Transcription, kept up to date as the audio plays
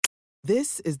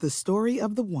This is the story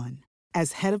of the one.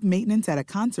 As head of maintenance at a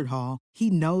concert hall,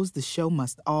 he knows the show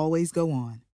must always go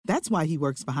on. That's why he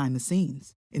works behind the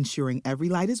scenes, ensuring every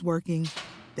light is working,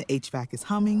 the HVAC is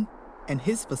humming, and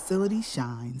his facility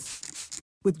shines.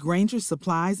 With Grainger's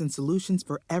supplies and solutions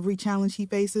for every challenge he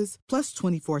faces, plus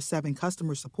 24/7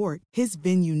 customer support, his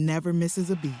venue never misses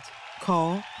a beat.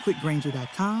 Call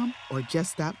quickgrainger.com or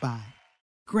just stop by.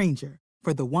 Grainger,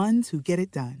 for the ones who get it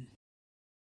done.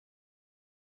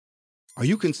 Are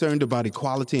you concerned about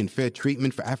equality and fair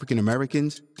treatment for African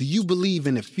Americans? Do you believe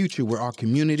in a future where our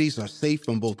communities are safe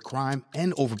from both crime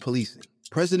and over-policing?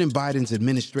 President Biden's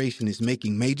administration is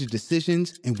making major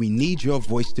decisions, and we need your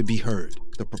voice to be heard.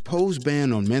 The proposed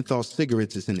ban on menthol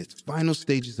cigarettes is in its final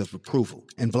stages of approval,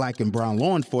 and Black and brown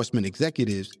law enforcement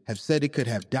executives have said it could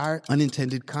have dire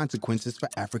unintended consequences for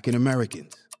African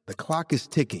Americans. The clock is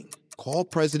ticking. Call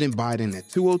President Biden at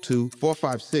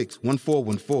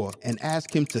 202-456-1414 and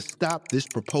ask him to stop this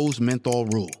proposed menthol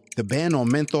rule. The ban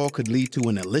on menthol could lead to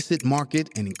an illicit market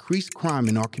and increased crime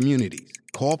in our communities.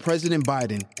 Call President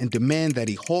Biden and demand that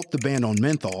he halt the ban on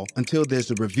menthol until there's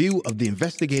a review of the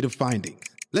investigative findings.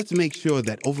 Let's make sure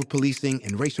that over-policing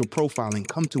and racial profiling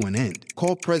come to an end.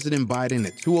 Call President Biden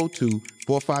at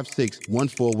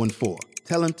 202-456-1414.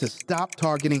 Tell him to stop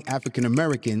targeting African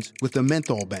Americans with a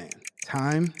menthol ban.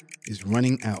 Time is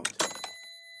running out.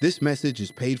 This message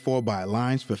is paid for by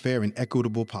Alliance for Fair and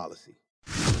Equitable Policy.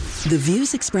 The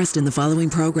views expressed in the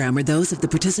following program are those of the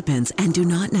participants and do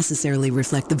not necessarily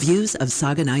reflect the views of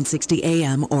Saga 960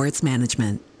 AM or its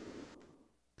management.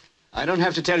 I don't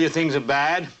have to tell you things are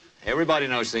bad. Everybody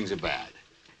knows things are bad.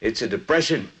 It's a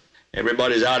depression.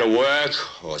 Everybody's out of work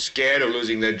or scared of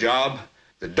losing their job.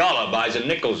 The dollar buys a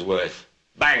nickel's worth.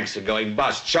 Banks are going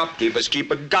bust. Shopkeepers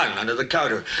keep a gun under the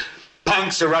counter.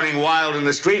 Punks are running wild in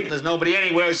the street, and there's nobody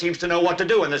anywhere who seems to know what to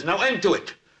do, and there's no end to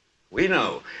it. We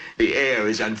know the air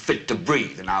is unfit to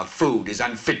breathe, and our food is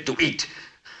unfit to eat.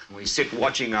 We sit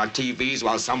watching our TVs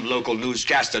while some local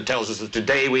newscaster tells us that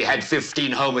today we had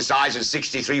 15 homicides and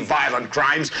 63 violent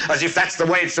crimes, as if that's the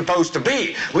way it's supposed to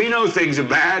be. We know things are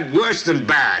bad, worse than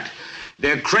bad.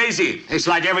 They're crazy. It's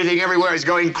like everything everywhere is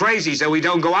going crazy, so we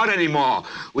don't go out anymore.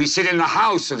 We sit in the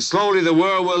house, and slowly the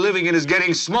world we're living in is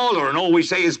getting smaller, and all we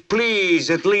say is,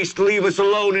 please, at least leave us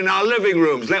alone in our living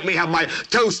rooms. Let me have my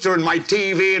toaster and my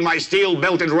TV and my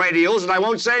steel-belted radios, and I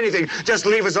won't say anything. Just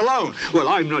leave us alone. Well,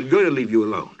 I'm not going to leave you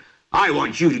alone. I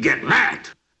want you to get mad.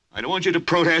 I don't want you to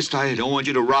protest. I don't want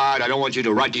you to riot. I don't want you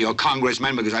to write to your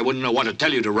congressman because I wouldn't know what to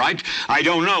tell you to write. I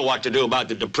don't know what to do about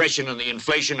the depression and the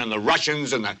inflation and the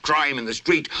Russians and the crime in the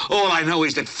street. All I know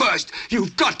is that first,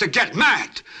 you've got to get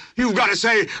mad. You've got to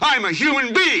say, I'm a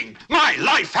human being. My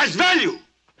life has value.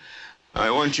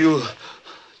 I want you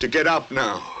to get up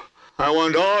now. I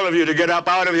want all of you to get up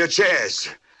out of your chairs.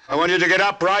 I want you to get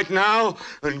up right now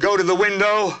and go to the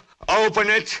window, open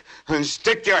it, and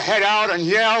stick your head out and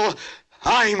yell,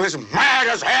 I'm as mad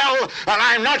as hell, and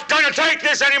I'm not going to take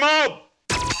this anymore!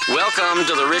 Welcome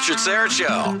to the Richard Syrett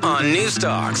Show on News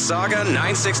Talk, Saga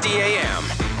 960 AM.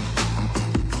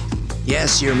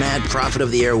 Yes, your mad prophet of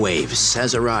the airwaves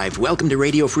has arrived. Welcome to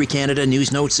Radio Free Canada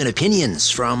News, Notes, and Opinions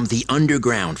from the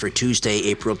Underground for Tuesday,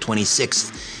 April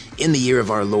 26th, in the year of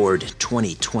our Lord,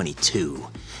 2022.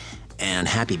 And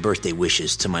happy birthday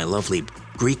wishes to my lovely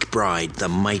Greek bride, the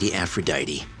mighty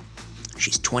Aphrodite.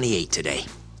 She's 28 today.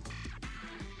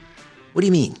 What do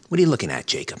you mean? What are you looking at,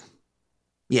 Jacob?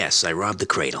 Yes, I robbed the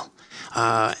cradle.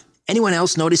 Anyone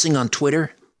else noticing on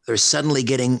Twitter? They're suddenly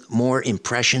getting more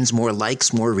impressions, more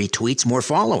likes, more retweets, more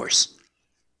followers.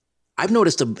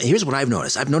 Here's what I've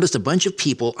noticed. I've noticed a bunch of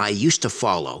people I used to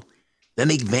follow, then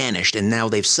they vanished, and now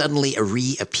they've suddenly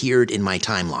reappeared in my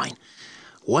timeline.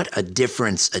 What a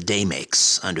difference a day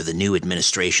makes under the new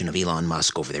administration of Elon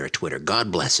Musk over there at Twitter.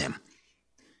 God bless him.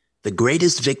 The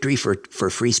greatest victory for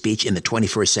free speech in the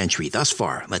 21st century thus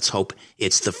far. Let's hope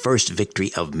it's the first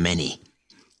victory of many.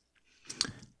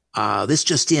 This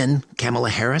just in,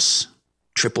 Kamala Harris,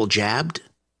 triple jabbed,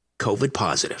 COVID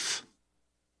positive.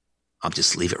 I'll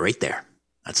just leave it right there.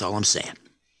 That's all I'm saying.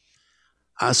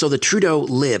 So the Trudeau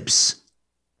libs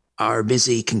are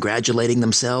busy congratulating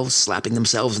themselves, slapping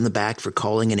themselves in the back for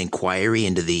calling an inquiry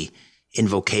into the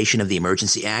invocation of the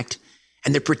Emergency Act.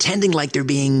 And they're pretending like they're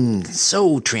being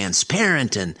so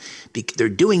transparent and they're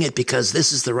doing it because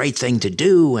this is the right thing to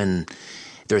do and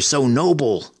they're so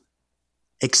noble.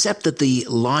 Except that the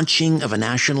launching of a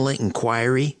national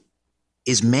inquiry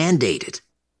is mandated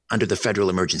under the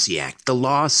Federal Emergency Act. The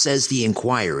law says the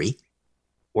inquiry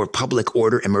or Public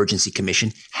Order Emergency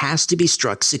Commission has to be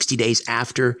struck 60 days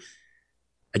after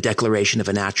a declaration of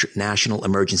a national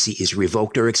emergency is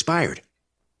revoked or expired.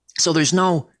 So there's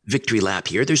no victory lap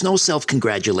here. There's no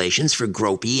self-congratulations for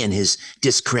Gropey and his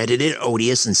discredited,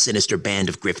 odious, and sinister band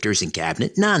of grifters in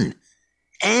cabinet. None.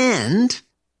 And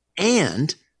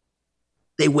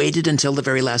they waited until the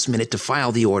very last minute to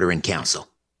file the order in council,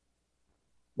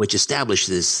 which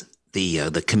establishes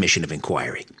the commission of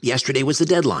inquiry. Yesterday was the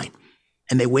deadline,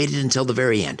 and they waited until the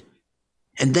very end.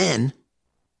 And then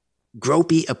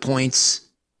Gropey appoints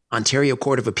Ontario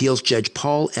Court of Appeals Judge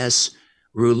Paul S.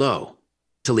 Rouleau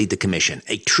to lead the commission,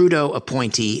 a Trudeau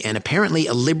appointee and apparently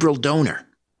a Liberal donor.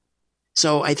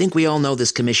 So I think we all know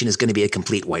this commission is going to be a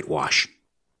complete whitewash.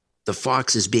 The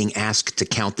fox is being asked to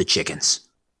count the chickens.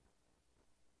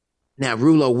 Now,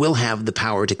 Rouleau will have the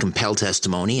power to compel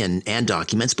testimony and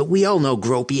documents, but we all know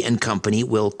Gropey and company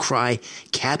will cry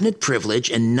cabinet privilege,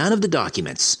 and none of the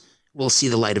documents will see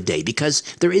the light of day because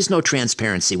there is no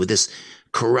transparency with this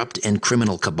corrupt and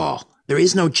criminal cabal. There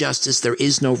is no justice. There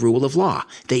is no rule of law.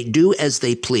 They do as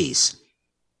they please.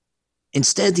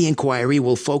 Instead, the inquiry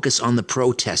will focus on the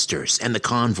protesters and the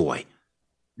convoy.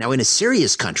 Now, in a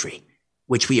serious country,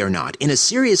 which we are not, in a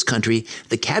serious country,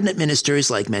 the cabinet ministers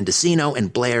like Mendocino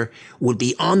and Blair would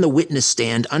be on the witness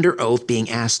stand under oath being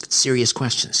asked serious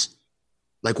questions.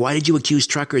 Like, why did you accuse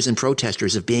truckers and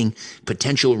protesters of being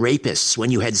potential rapists when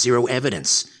you had zero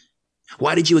evidence?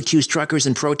 Why did you accuse truckers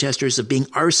and protesters of being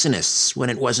arsonists when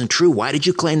it wasn't true? Why did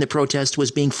you claim the protest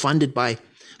was being funded by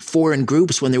foreign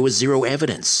groups when there was zero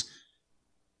evidence?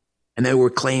 And there were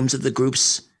claims of the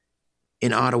groups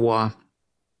in Ottawa,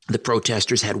 the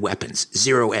protesters had weapons.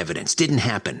 Zero evidence. Didn't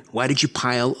happen. Why did you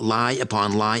pile lie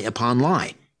upon lie upon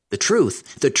lie? The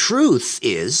truth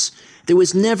is there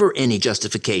was never any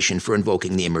justification for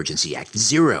invoking the Emergency Act.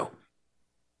 Zero.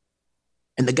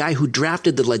 And the guy who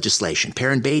drafted the legislation,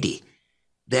 Perrin Beatty,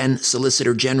 then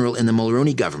Solicitor General in the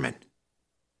Mulroney government,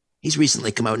 he's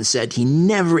recently come out and said he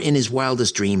never in his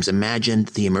wildest dreams imagined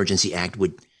the Emergency Act,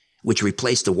 which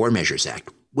replaced the War Measures Act,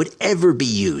 would ever be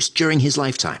used during his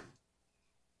lifetime.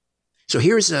 So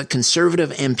here's a Conservative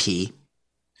MP,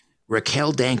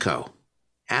 Raquel Danko,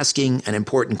 asking an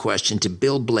important question to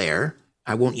Bill Blair.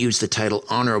 I won't use the title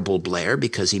Honorable Blair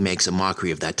because he makes a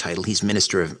mockery of that title. He's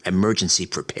Minister of Emergency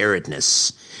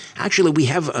Preparedness. Actually, we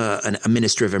have a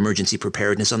Minister of Emergency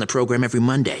Preparedness on the program every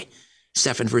Monday,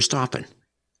 Stefan Verstappen.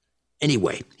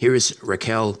 Anyway, here is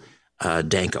Raquel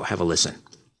Danko. Have a listen.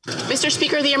 Mr.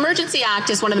 Speaker, the Emergency Act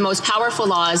is one of the most powerful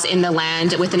laws in the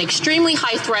land with an extremely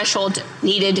high threshold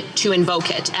needed to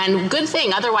invoke it. And good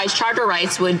thing, otherwise charter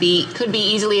rights could be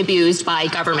easily abused by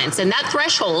governments. And that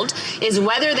threshold is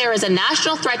whether there is a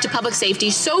national threat to public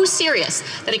safety so serious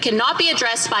that it cannot be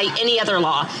addressed by any other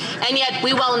law. And yet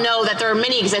we well know that there are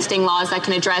many existing laws that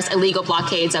can address illegal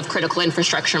blockades of critical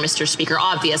infrastructure, Mr. Speaker,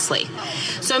 obviously.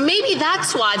 So maybe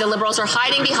that's why the Liberals are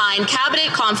hiding behind cabinet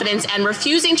confidence and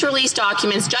refusing to release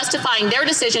documents justifying their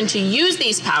decision to use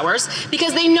these powers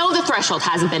because they know the threshold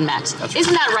hasn't been met.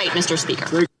 Isn't that right, Mr.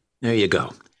 Speaker? There you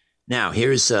go. Now,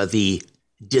 here's the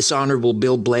dishonorable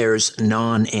Bill Blair's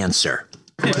non-answer.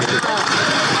 The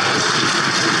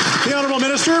Honourable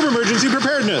Minister of Emergency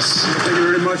Preparedness. Thank you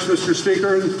very much, Mr.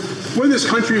 Speaker. When this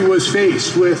country was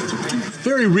faced with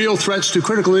very real threats to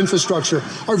critical infrastructure,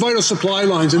 our vital supply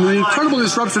lines, and the incredible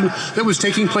disruption that was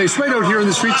taking place right out here in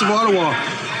the streets of Ottawa,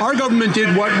 our government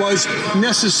did what was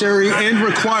necessary and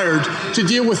required to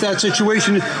deal with that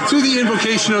situation through the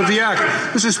invocation of the Act.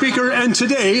 Mr. Speaker, and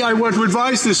today I want to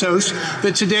advise this House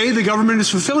that today the government is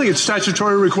fulfilling its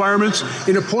statutory requirements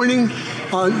in appointing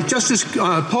Justice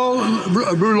Paul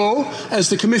Rouleau as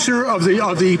the Commissioner of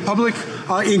the Public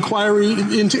Inquiry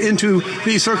into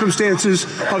the circumstances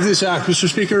of this Act. Mr.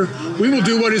 Speaker, we will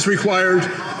do what is required,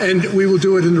 and we will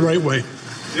do it in the right way.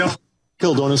 Yeah.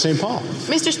 Kildona St. Paul.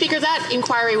 Mr. Speaker, that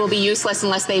inquiry will be useless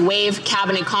unless they waive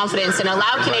cabinet confidence and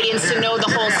allow Canadians to know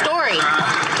the whole story.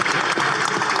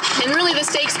 And really, the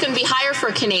stakes couldn't be higher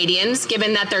for Canadians,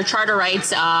 given that their charter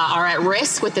rights are at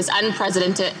risk with this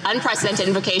unprecedented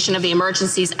invocation of the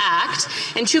Emergencies Act.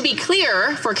 And to be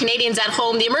clear, for Canadians at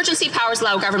home, the emergency powers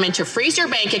allow government to freeze your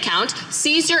bank account,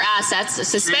 seize your assets,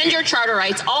 suspend your charter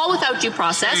rights, all without due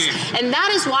process. And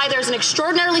that is why there's an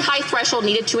extraordinarily high threshold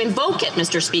needed to invoke it,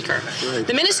 Mr. Speaker.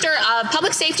 The Minister of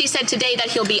Public Safety said today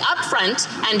that he'll be upfront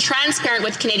and transparent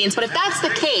with Canadians. But if that's the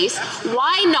case,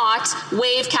 why not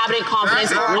waive cabinet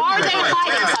confidence? Or are they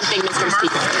hiding something, Mr.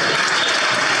 Speaker?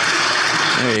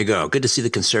 There you go. Good to see the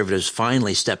Conservatives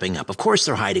finally stepping up. Of course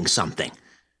they're hiding something.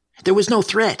 There was no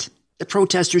threat. The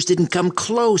protesters didn't come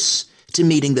close to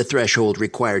meeting the threshold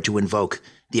required to invoke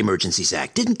the Emergencies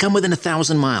Act. Didn't come within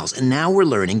 1,000 miles. And now we're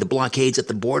learning the blockades at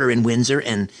the border in Windsor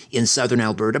and in southern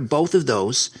Alberta, both of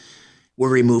those were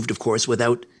removed, of course,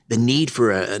 without the need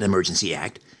for an Emergency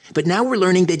Act. But now we're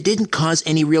learning they didn't cause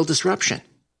any real disruption.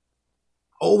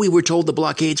 Oh, we were told the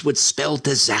blockades would spell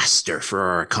disaster for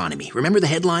our economy. Remember the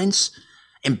headlines?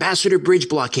 Ambassador Bridge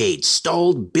blockade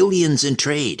stalled billions in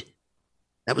trade.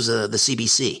 That was the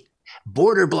CBC.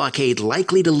 Border blockade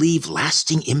likely to leave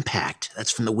lasting impact.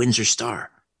 That's from the Windsor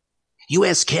Star.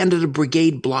 U.S.-Canada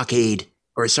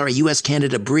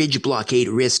Bridge blockade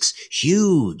risks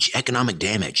huge economic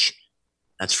damage.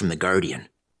 That's from The Guardian.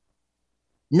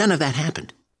 None of that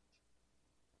happened.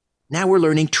 Now we're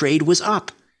learning trade was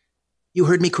up. You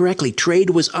heard me correctly.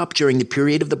 Trade was up during the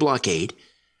period of the blockade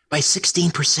by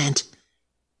 16%.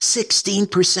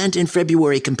 16% in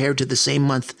February compared to the same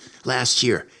month last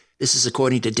year. This is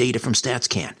according to data from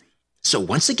StatsCan. So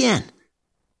once again,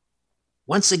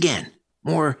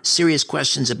 more serious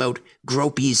questions about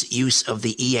Gropey's use of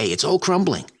the EA. It's all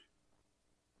crumbling.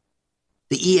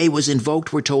 The EA was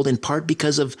invoked, we're told, in part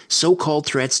because of so-called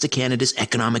threats to Canada's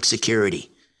economic security.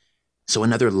 So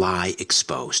another lie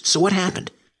exposed. So what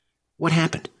happened?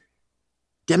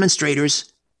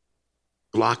 Demonstrators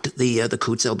blocked the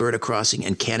Coutts-Alberta crossing,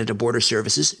 and Canada Border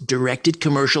Services directed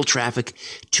commercial traffic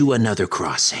to another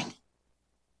crossing.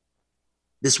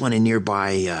 This one in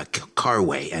nearby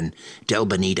Carway and Del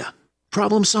Bonita.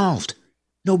 Problem solved.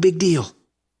 No big deal.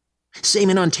 Same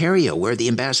in Ontario, where the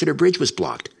Ambassador Bridge was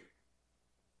blocked.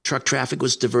 Truck traffic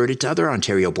was diverted to other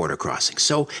Ontario border crossings.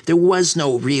 So there was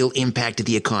no real impact to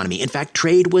the economy. In fact,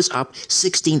 trade was up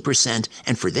 16%.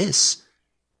 And for this,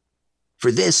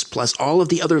 plus all of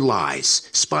the other lies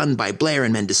spun by Blair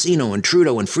and Mendocino and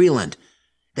Trudeau and Freeland,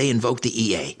 they invoked the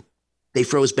EA. They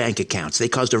froze bank accounts. They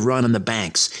caused a run on the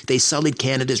banks. They sullied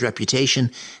Canada's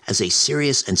reputation as a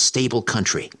serious and stable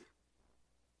country.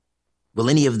 Will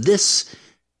any of this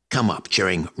come up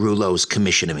during Rouleau's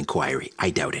Commission of Inquiry?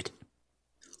 I doubt it.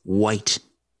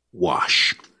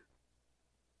 Whitewash.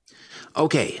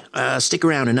 Okay, stick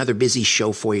around. Another busy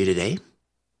show for you today.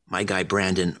 My guy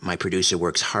Brandon, my producer,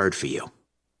 works hard for you.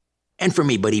 And for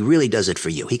me, but he really does it for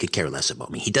you. He could care less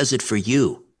about me. He does it for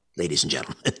you, ladies and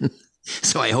gentlemen.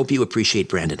 So I hope you appreciate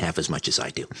Brandon half as much as I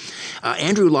do.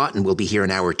 Andrew Lawton will be here in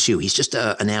hour 2. He's just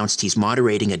announced he's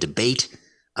moderating a debate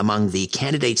among the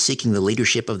candidates seeking the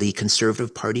leadership of the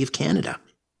Conservative Party of Canada.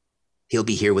 He'll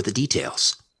be here with the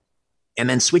details. And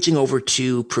then switching over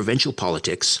to provincial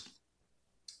politics,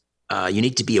 you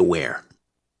need to be aware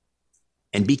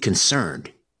and be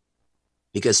concerned,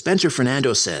 because Spencer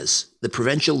Fernando says the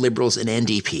provincial Liberals and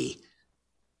NDP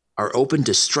are open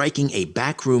to striking a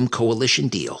backroom coalition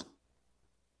deal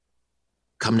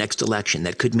come next election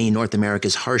that could mean North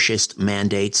America's harshest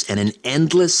mandates and an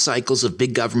endless cycles of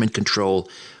big government control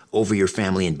over your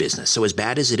family and business. So as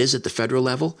bad as it is at the federal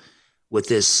level, with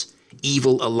this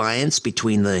evil alliance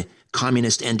between the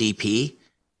communist NDP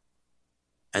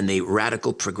and the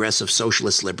radical progressive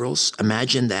socialist Liberals,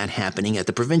 imagine that happening at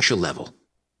the provincial level.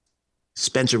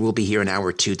 Spencer will be here in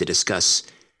hour 2 to discuss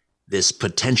this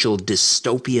potential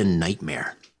dystopian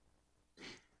nightmare.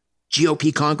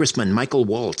 GOP Congressman Michael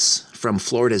Waltz from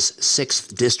Florida's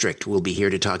 6th District will be here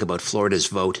to talk about Florida's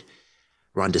vote,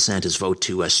 Ron DeSantis' vote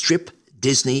to strip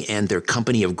Disney and their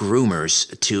company of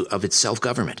groomers of its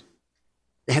self-government.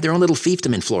 They had their own little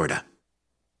fiefdom in Florida.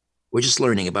 We're just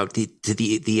learning about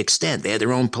the extent. They had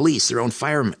their own police, their own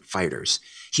firefighters,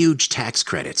 huge tax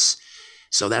credits.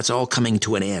 So that's all coming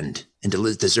to an end, and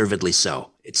deservedly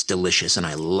so. It's delicious, and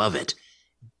I love it.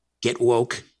 Get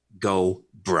woke, go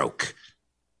broke.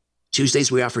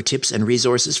 Tuesdays, we offer tips and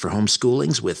resources for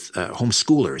homeschoolers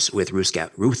with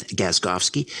Ruth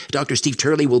Gaskovsky. Dr. Steve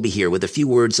Turley will be here with a few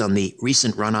words on the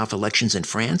recent runoff elections in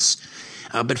France.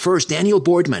 But first, Daniel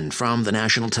Boardman from the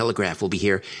National Telegraph will be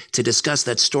here to discuss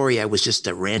that story I was just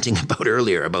ranting about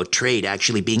earlier, about trade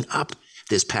actually being up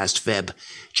this past Feb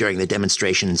during the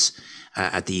demonstrations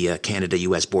at the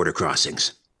Canada-US border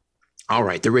crossings. All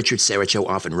right, the Richard Syrett Show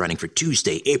off and running for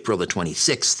Tuesday, April the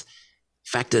 26th.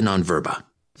 Facta non verba.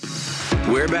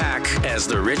 We're back as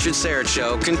the Richard Syrett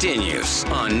Show continues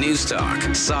on News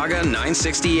Talk, Saga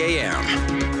 960 AM.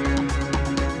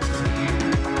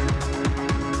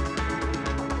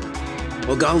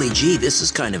 Well, golly gee, this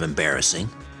is kind of embarrassing.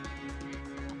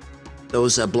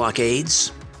 Those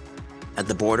blockades at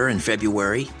the border in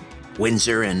February,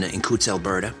 Windsor and in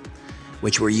Coutts-Alberta,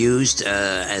 which were used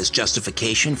as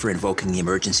justification for invoking the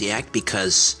Emergency Act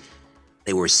because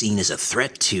they were seen as a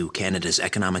threat to Canada's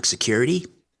economic security,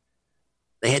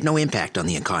 they had no impact on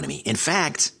the economy. In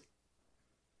fact,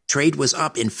 trade was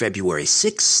up in February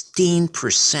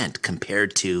 16%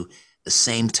 compared to the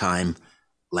same time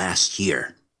last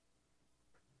year.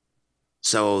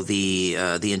 So the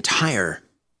entire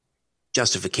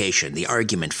justification, the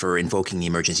argument for invoking the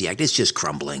Emergency Act is just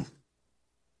crumbling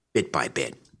bit by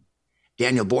bit.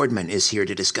 Daniel Boardman is here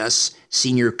to discuss,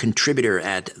 senior contributor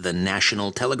at the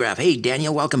National Telegraph. Hey,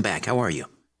 Daniel, welcome back. How are you?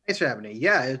 Thanks for having me.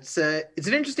 Yeah, it's an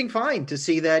interesting find to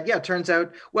see that, it turns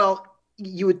out, well,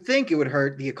 you would think it would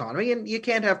hurt the economy, and you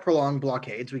can't have prolonged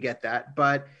blockades. We get that.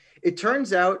 But it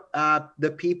turns out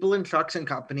the people in trucks and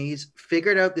companies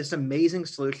figured out this amazing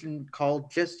solution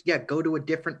called go to a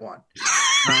different one.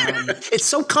 It's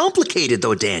so complicated,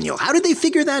 though, Daniel. How did they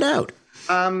figure that out?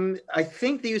 I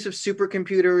think the use of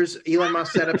supercomputers, Elon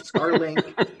Musk set up Starlink,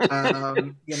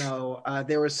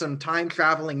 there was some time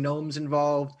traveling gnomes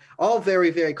involved, all very,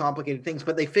 very complicated things,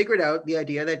 but they figured out the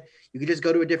idea that you could just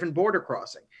go to a different border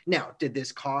crossing. Now, did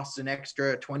this cost an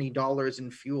extra $20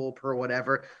 in fuel per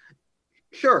whatever?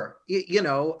 Sure,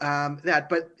 that,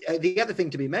 but the other thing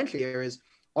to be mentioned here is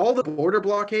all the border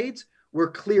blockades were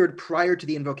cleared prior to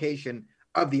the invocation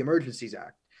of the Emergencies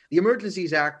Act. The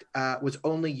Emergencies Act was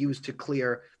only used to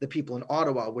clear the people in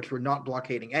Ottawa, which were not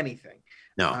blockading anything.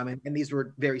 No. And these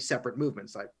were very separate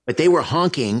movements. But they were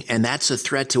honking, and that's a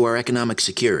threat to our economic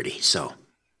security. So,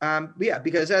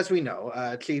 because as we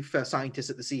know, chief scientist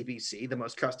at the CBC, the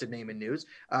most trusted name in news,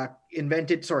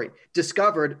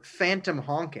 discovered phantom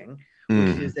honking,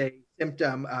 which is a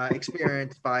symptom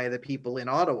experienced by the people in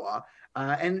Ottawa.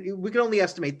 And we can only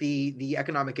estimate the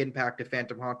economic impact of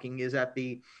phantom honking is at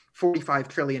the $45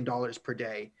 trillion per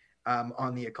day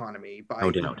on the economy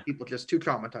by people just too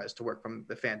traumatized to work from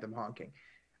the phantom honking.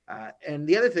 And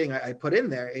the other thing I put in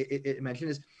there, it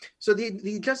mentioned is, so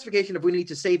the justification of we need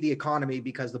to save the economy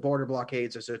because the border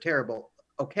blockades are so terrible,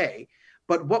 okay.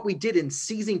 But what we did in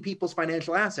seizing people's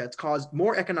financial assets caused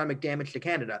more economic damage to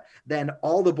Canada than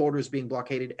all the borders being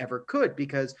blockaded ever could,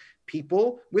 because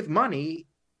people with money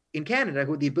in Canada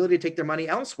who had the ability to take their money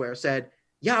elsewhere said,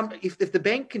 if the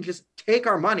bank can just take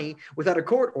our money without a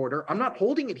court order, I'm not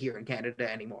holding it here in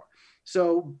Canada anymore.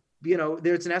 So,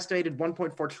 there's an estimated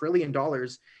 $1.4 trillion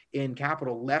in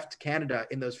capital left Canada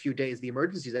in those few days the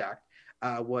Emergencies Act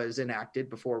was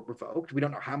enacted before revoked. We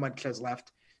don't know how much has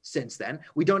left since then.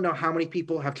 We don't know how many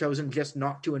people have chosen just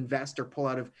not to invest or pull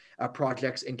out of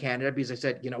projects in Canada because I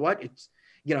said,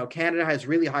 Canada has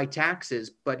really high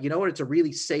taxes, but it's a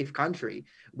really safe country.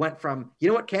 Went from,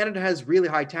 Canada has really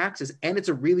high taxes and it's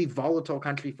a really volatile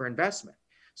country for investment.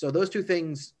 So those two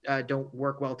things don't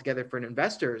work well together for an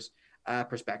investor's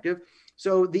perspective.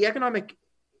 So the economic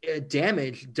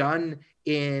damage done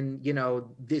in,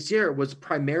 this year was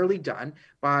primarily done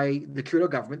by the Trudeau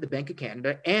government, the Bank of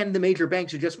Canada, and the major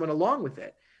banks who just went along with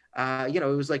it. It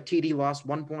was like TD lost it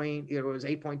was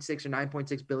 $8.6 or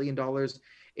 $9.6 billion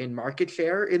in market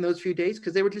share in those few days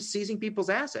because they were just seizing people's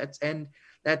assets. And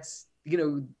that's,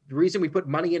 the reason we put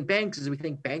money in banks is we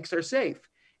think banks are safe.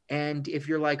 And if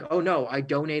you're like, oh no, I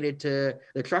donated to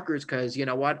the truckers because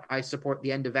I support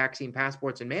the end of vaccine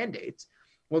passports and mandates.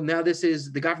 Well, now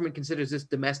the government considers this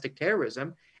domestic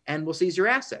terrorism and will seize your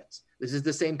assets. This is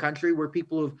the same country where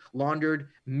people have laundered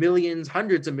millions,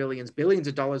 hundreds of millions, billions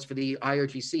of dollars for the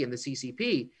IRGC and the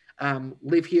CCP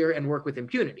live here and work with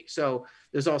impunity. So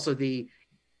there's also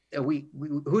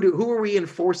who are we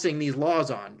enforcing these laws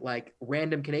on? Like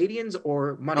random Canadians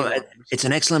or money launderers? It's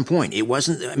an excellent point. It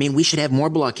wasn't. We should have more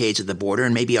blockades at the border,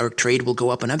 and maybe our trade will go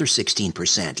up another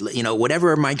 16%.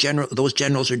 Whatever those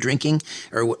generals are drinking,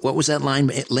 or what was that line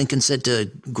Lincoln said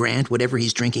to Grant? Whatever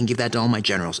he's drinking, give that to all my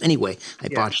generals. Anyway, I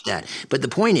botched that. But the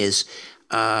point is,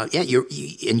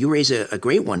 you raise a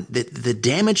great one. The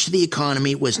damage to the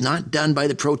economy was not done by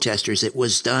the protesters. It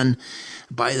was done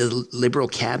by the Liberal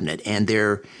cabinet and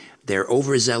their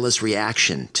overzealous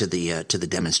reaction to the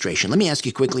demonstration. Let me ask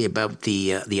you quickly about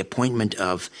the appointment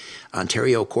of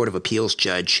Ontario Court of Appeals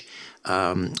Judge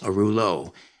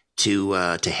Rouleau to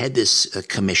head this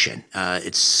commission.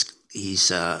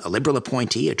 He's a Liberal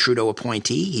appointee, a Trudeau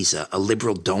appointee. He's a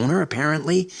Liberal donor,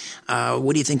 apparently.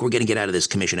 What do you think we're going to get out of this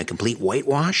commission? A complete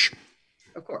whitewash?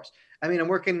 Of course. I'm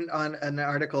working on an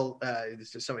article.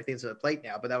 There's just so many things on the plate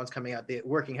now, but that one's coming out. The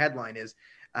working headline is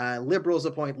Liberals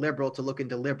appoint Liberal to look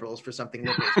into Liberals for something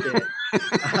Liberals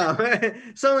did.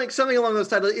 Something along those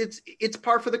titles. It's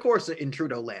par for the course in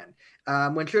Trudeau land.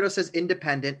 When Trudeau says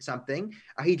independent something,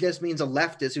 he just means a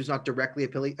leftist who's not directly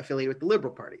affiliated with the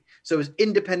Liberal Party. So his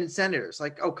independent senators,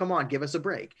 like, oh, come on, give us a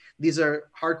break. These are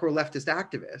hardcore leftist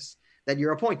activists that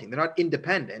you're appointing. They're not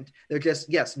independent. They're just,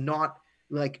 not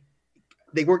like,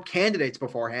 they weren't candidates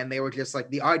beforehand. They were just like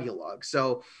the ideologues.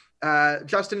 So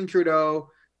Justin Trudeau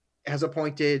has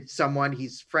appointed someone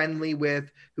he's friendly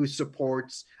with, who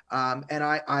supports, and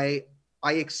I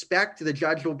expect the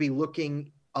judge will be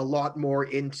looking a lot more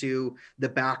into the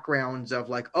backgrounds of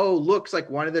like, oh, looks like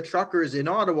one of the truckers in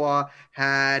Ottawa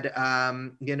had,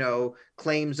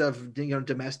 claims of,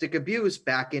 domestic abuse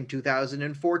back in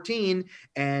 2014.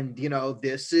 And,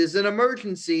 this is an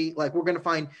emergency. Like, we're going to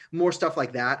find more stuff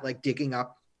like that, like digging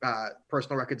up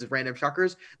personal records of random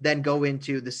truckers, then go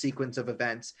into the sequence of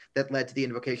events that led to the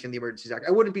invocation of the Emergencies Act.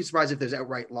 I wouldn't be surprised if there's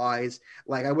outright lies.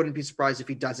 Like, I wouldn't be surprised if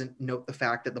he doesn't note the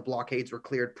fact that the blockades were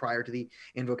cleared prior to the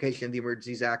invocation of the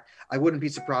Emergencies Act. I wouldn't be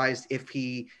surprised if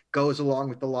he goes along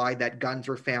with the lie that guns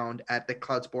were found at the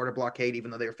Clouds border blockade,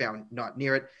 even though they were found not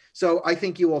near it. So I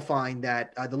think you will find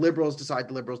that the Liberals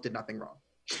did nothing wrong.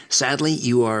 Sadly,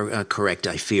 you are correct,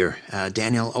 I fear.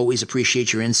 Daniel, always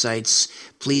appreciate your insights.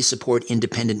 Please support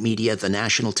independent media,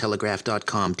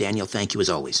 thenationaltelegraph.com. Daniel, thank you as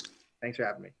always. Thanks for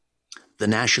having me.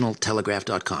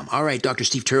 Thenationaltelegraph.com. All right, Dr.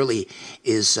 Steve Turley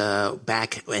is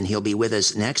back, and he'll be with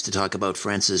us next to talk about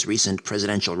France's recent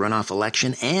presidential runoff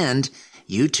election and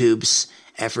YouTube's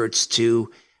efforts to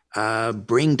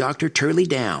bring Dr. Turley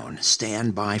down.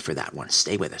 Stand by for that one.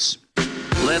 Stay with us.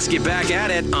 Let's get back at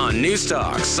it on News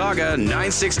Talk, Saga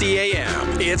 960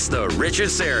 AM. It's the Richard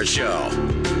Syrett Show.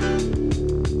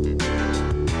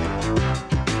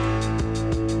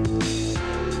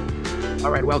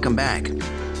 All right, welcome back.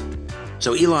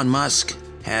 So Elon Musk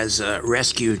has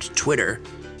rescued Twitter.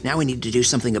 Now we need to do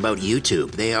something about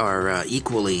YouTube. They are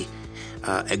equally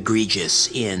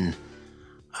egregious in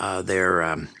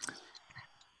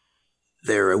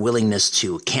their willingness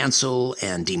to cancel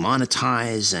and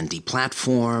demonetize and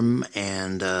deplatform,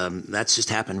 and that's just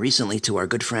happened recently to our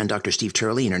good friend Dr. Steve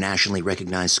Turley, internationally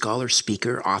recognized scholar,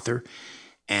 speaker, author,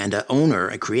 and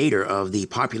creator of the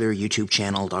popular YouTube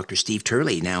channel Dr. Steve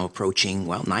Turley, now approaching,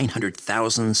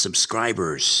 900,000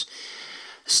 subscribers.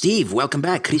 Steve, welcome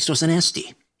back. Christos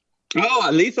Anesti. Oh,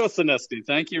 Alithos Anesti.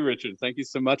 Thank you, Richard. Thank you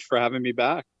so much for having me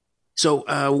back. So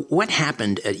what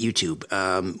happened at YouTube?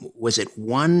 Was it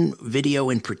one video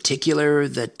in particular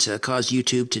that caused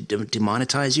YouTube to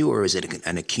demonetize you, or is it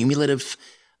an accumulative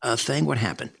thing? What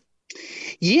happened?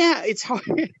 Yeah, it's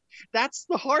hard. That's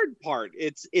the hard part.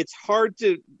 It's hard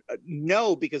to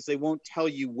know because they won't tell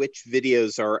you which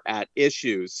videos are at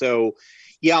issue. So,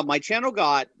 yeah, my channel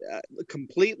got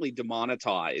completely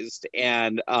demonetized,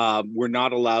 and we're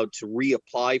not allowed to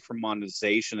reapply for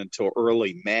monetization until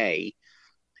early May.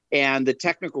 And the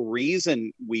technical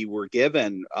reason we were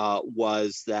given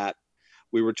was that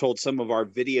we were told some of our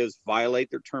videos violate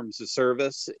their terms of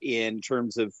service in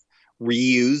terms of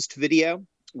reused video,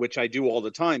 which I do all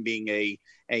the time, being a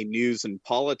news and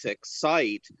politics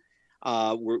site.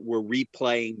 We're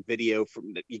replaying video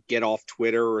from that you get off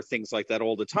Twitter or things like that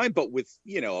all the time, but with,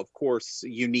 of course,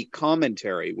 unique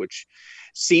commentary, which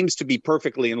seems to be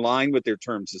perfectly in line with their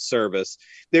terms of service.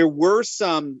 There were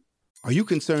some. Are you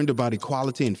concerned about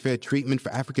equality and fair treatment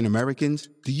for African Americans?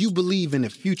 Do you believe in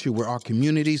a future where our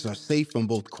communities are safe from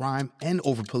both crime and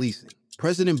over-policing?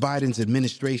 President Biden's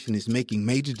administration is making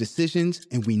major decisions,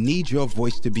 and we need your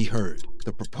voice to be heard.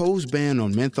 The proposed ban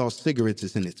on menthol cigarettes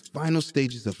is in its final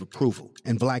stages of approval,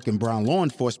 and Black and brown law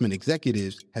enforcement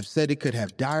executives have said it could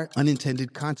have dire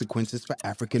unintended consequences for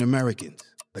African Americans.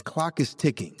 The clock is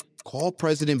ticking. Call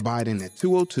President Biden at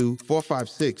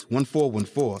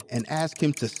 202-456-1414 and ask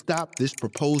him to stop this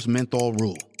proposed menthol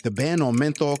rule. The ban on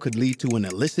menthol could lead to an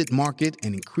illicit market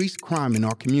and increased crime in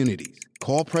our communities.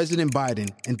 Call President Biden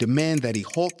and demand that he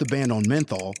halt the ban on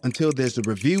menthol until there's a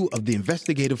review of the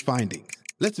investigative findings.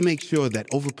 Let's make sure that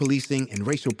overpolicing and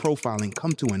racial profiling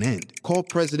come to an end. Call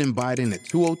President Biden at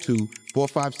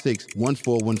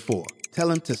 202-456-1414.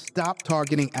 Tell him to stop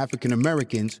targeting African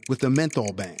Americans with a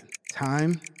menthol ban.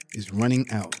 Time is running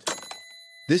out.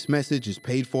 This message is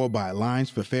paid for by Alliance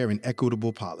for Fair and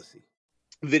Equitable Policy.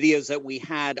 Videos that we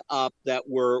had up that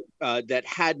were that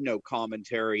had no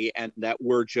commentary and that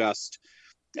were just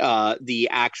the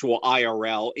actual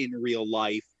IRL in real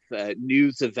life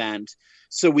news event.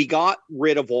 So we got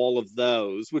rid of all of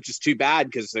those, which is too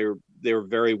bad because they're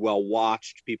very well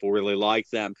watched. People really like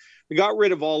them. We got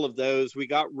rid of all of those. We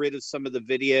got rid of some of the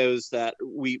videos that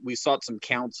we sought some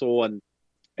counsel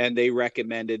and they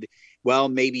recommended, well,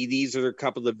 maybe these are a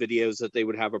couple of videos that they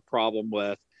would have a problem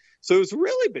with. So it's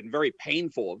really been very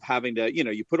painful of having to,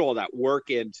 you put all that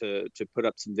work in to put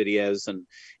up some videos and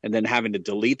then having to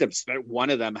delete them.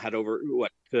 One of them had over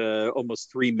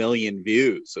almost 3 million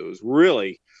views. So it was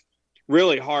really,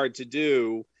 really hard to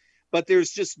do. But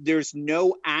there's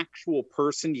no actual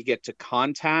person you get to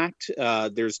contact.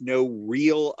 There's no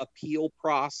real appeal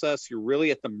process. You're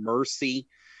really at the mercy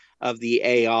of the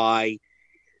AI.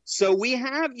 So we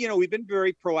have, we've been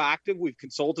very proactive. We've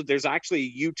consulted. There's actually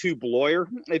a YouTube lawyer,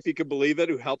 if you can believe it,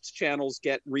 who helps channels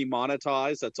get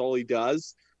remonetized. That's all he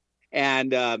does.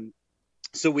 And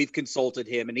so we've consulted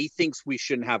him, and he thinks we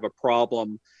shouldn't have a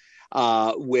problem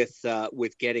with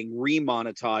getting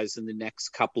remonetized in the next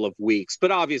couple of weeks.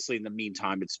 But obviously, in the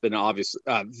meantime, it's been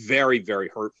very, very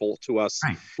hurtful to us.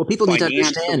 Right. Well, people need to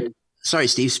understand. Sorry,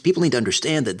 Steve. People need to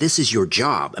understand that this is your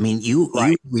job. I mean, you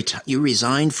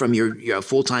resigned from your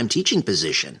full-time teaching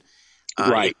position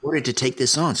in order to take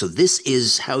this on. So this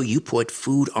is how you put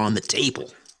food on the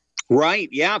table. Right.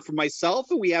 Yeah. For myself,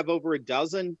 we have over a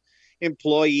dozen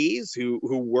employees who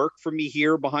work for me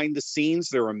here behind the scenes.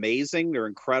 They're amazing. They're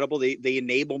incredible. They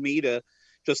enable me to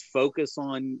just focus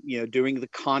on doing the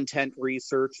content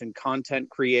research and content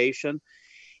creation.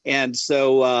 And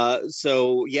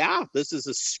so yeah, this is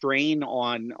a strain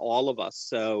on all of us.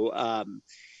 So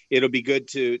it'll be good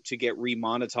to get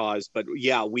remonetized. But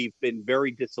yeah, we've been very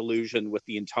disillusioned with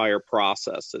the entire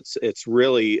process. It's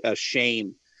really a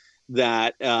shame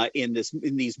that in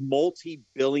these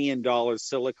multi-billion-dollar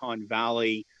Silicon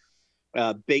Valley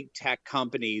big tech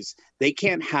companies, they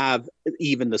can't have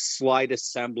even the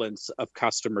slightest semblance of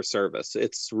customer service.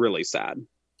 It's really sad.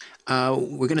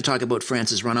 We're going to talk about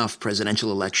France's runoff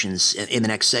presidential elections in the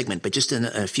next segment, but just in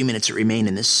a few minutes that remain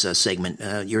in this segment,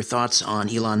 your thoughts on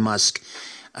Elon Musk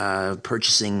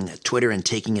purchasing Twitter and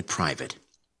taking it private?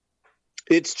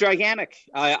 It's gigantic.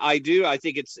 I do. I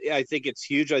think it's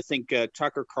huge. I think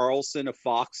Tucker Carlson of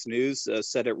Fox News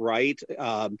said it right.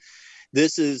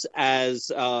 This is as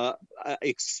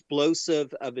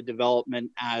explosive of a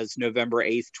development as November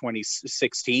 8th,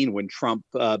 2016, when Trump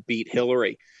beat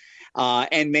Hillary.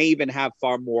 And may even have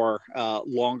far more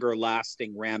longer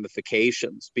lasting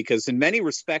ramifications, because in many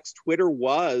respects, Twitter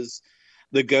was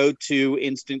the go-to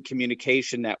instant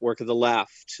communication network of the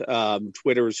left.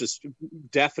 Twitter is just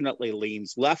definitely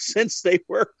leans left since they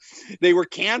were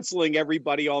canceling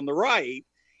everybody on the right.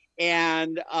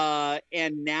 And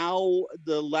now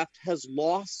the left has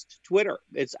lost Twitter.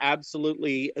 It's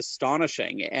absolutely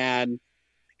astonishing. And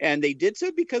they did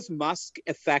so because Musk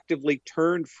effectively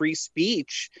turned free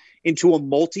speech into a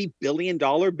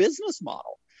multi-billion-dollar business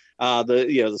model.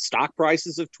 The stock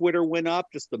prices of Twitter went up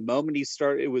just the moment he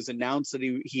started. It was announced that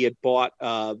he had bought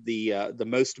the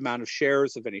most amount of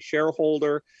shares of any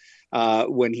shareholder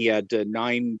when he had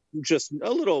just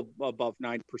a little above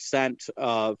 9%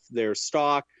 of their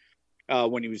stock.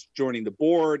 When he was joining the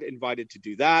board, invited to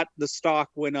do that, the stock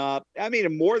went up. I mean,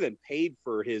 it more than paid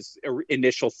for his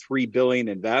initial $3 billion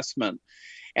investment.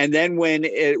 And then when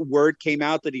word came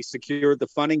out that he secured the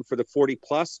funding for the $40+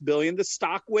 billion, the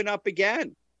stock went up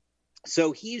again.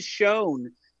 So he's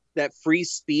shown that free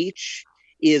speech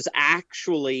is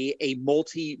actually a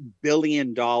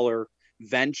multi-billion-dollar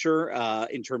venture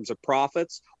in terms of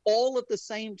profits, all at the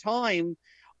same time.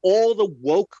 All the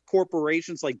woke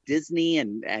corporations like Disney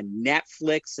and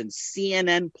Netflix and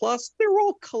CNN Plus, they're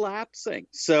all collapsing.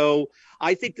 So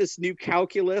I think this new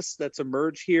calculus that's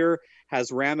emerged here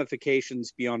has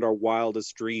ramifications beyond our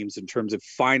wildest dreams in terms of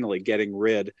finally getting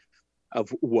rid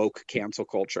of woke cancel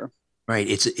culture. Right.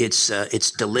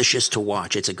 It's delicious to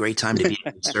watch. It's a great time to be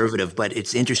a conservative, but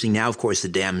it's interesting now, of course, the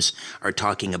Dems are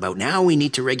talking about now we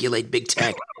need to regulate big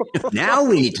tech. Now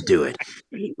we need to do it.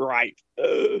 Right.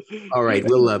 All right.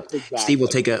 Steve, we'll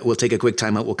take a quick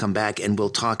time out. We'll come back and we'll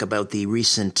talk about the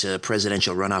recent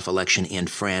presidential runoff election in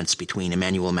France between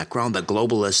Emmanuel Macron, the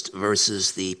globalist,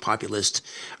 versus the populist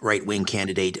right-wing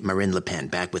candidate Marine Le Pen.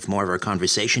 Back with more of our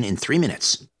conversation in 3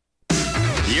 minutes.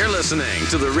 You're listening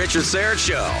to The Richard Syrett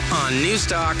Show on News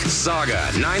Talk Saga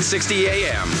 960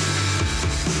 AM.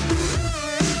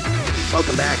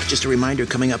 Welcome back. Just a reminder,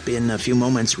 coming up in a few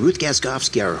moments, Ruth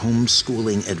Gaskovsky, our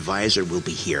homeschooling advisor, will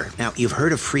be here. Now, you've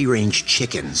heard of free-range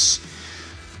chickens,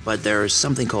 but there's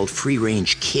something called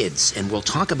free-range kids, and we'll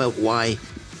talk about why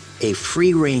a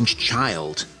free-range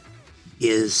child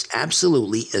is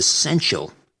absolutely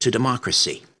essential to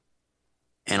democracy.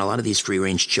 And a lot of these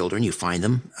free-range children, you find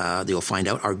them, you'll find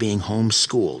out, are being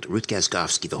homeschooled. Ruth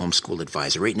Gaskovsky, the homeschool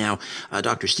advisor. Right now,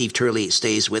 Dr. Steve Turley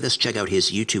stays with us. Check out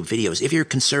his YouTube videos. If you're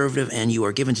conservative and you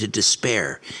are given to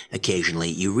despair occasionally,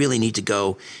 you really need to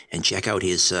go and check out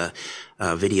his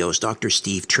videos. Dr.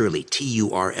 Steve Turley,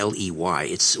 Turley.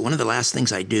 It's one of the last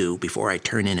things I do before I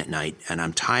turn in at night, and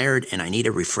I'm tired, and I need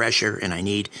a refresher, and I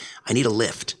need a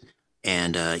lift.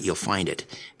 And you'll find it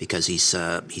because he's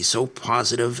so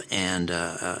positive and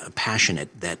passionate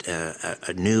that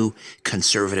a new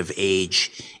conservative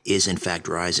age is in fact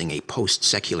rising, a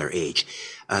post-secular age.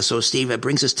 So, Steve, that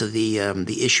brings us to the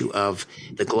issue of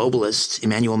the globalist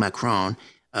Emmanuel Macron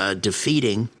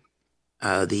defeating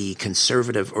the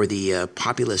conservative or the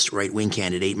populist right-wing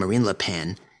candidate, Marine Le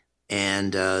Pen,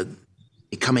 and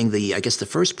becoming the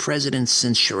first president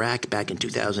since Chirac back in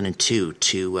 2002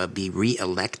 to be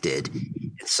re-elected.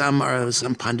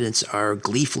 Some pundits are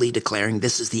gleefully declaring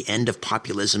this is the end of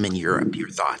populism in Europe. Your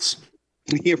thoughts?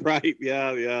 You're right.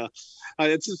 Yeah.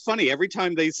 It's just funny. Every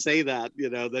time they say that,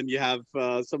 then you have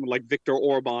someone like Viktor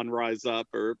Orban rise up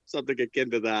or something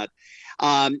akin to that.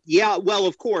 Well,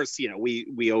 of course,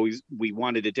 we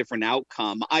wanted a different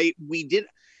outcome.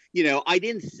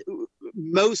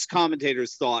 Most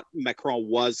commentators thought Macron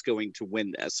was going to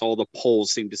win this. All the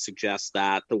polls seem to suggest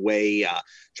that. The way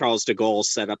Charles de Gaulle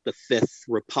set up the Fifth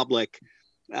Republic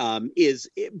is,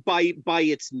 by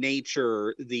its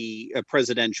nature, the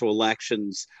presidential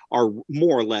elections are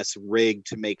more or less rigged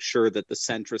to make sure that the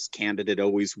centrist candidate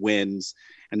always wins,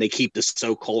 and they keep the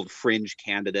so-called fringe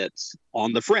candidates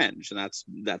on the fringe, and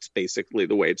that's basically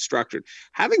the way it's structured.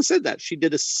 Having said that, she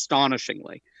did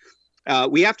astonishingly.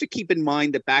 We have to keep in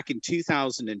mind that back in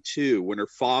 2002, when her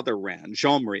father ran,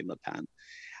 Jean-Marie Le Pen,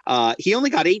 he only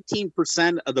got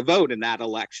 18% of the vote in that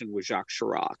election with Jacques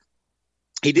Chirac.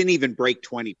 He didn't even break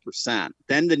 20%.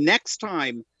 Then the next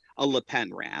time a Le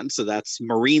Pen ran, so that's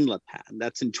Marine Le Pen,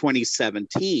 that's in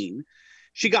 2017,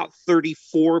 she got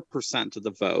 34% of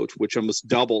the vote, which almost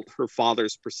doubled her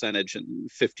father's percentage in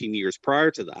 15 years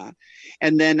prior to that.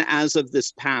 And then as of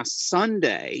this past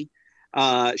Sunday,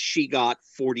 she got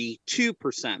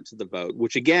 42% of the vote,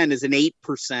 which again is an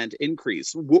 8%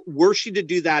 increase. Were she to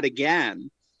do that again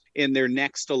in their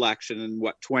next election in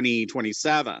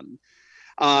 2027,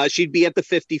 she'd be at the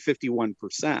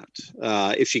 51%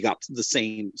 if she got the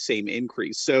same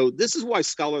increase. So this is why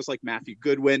scholars like Matthew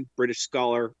Goodwin, British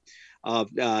scholar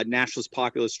of nationalist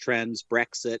populist trends,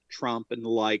 Brexit, Trump, and the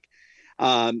like,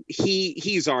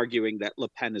 he's arguing that Le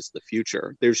Pen is the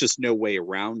future. There's just no way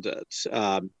around it.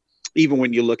 Even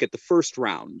when you look at the first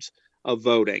round of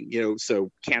voting, so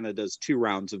Canada does 2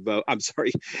 rounds of vote.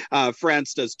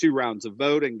 France does 2 rounds of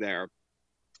voting there.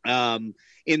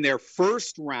 In their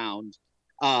first round,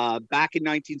 back in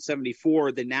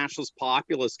 1974, the nationalist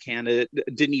populist candidate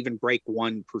didn't even break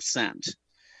 1%.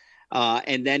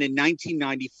 And then in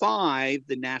 1995,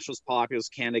 the nationalist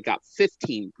populist candidate got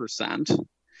 15%.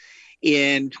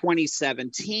 In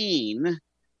 2017,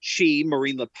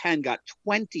 Marine Le Pen, got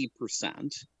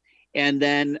 20%. And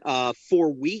then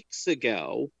 4 weeks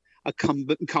ago, a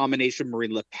combination of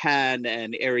Marine Le Pen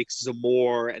and Eric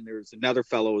Zemmour, and there's another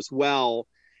fellow as well,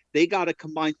 they got a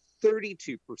combined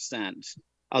 32%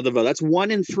 of the vote. That's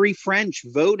 1 in 3 French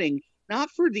voting,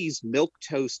 not for these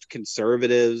milquetoast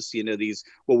conservatives, these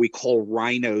what we call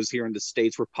rhinos here in the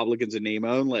States, Republicans in name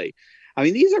only. I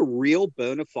mean, these are real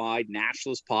bona fide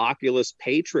nationalist populist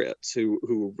patriots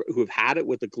who have had it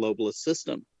with the globalist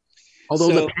system. Although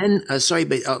Le Pen,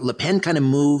 Le Pen kind of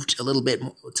moved a little bit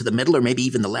to the middle or maybe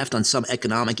even the left on some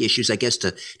economic issues, I guess,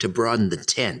 to broaden the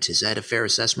tent. Is that a fair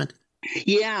assessment?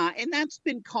 Yeah, and that's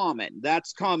been common.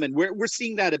 That's common. We're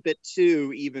seeing that a bit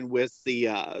too, even with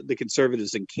the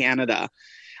Conservatives in Canada.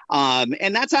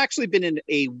 And that's actually been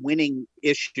a winning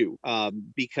issue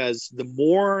because the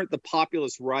more the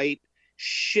populist right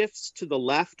shifts to the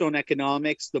left on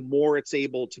economics, the more it's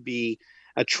able to be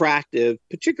attractive,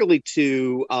 particularly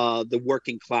to the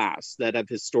working class that have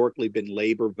historically been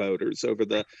labor voters over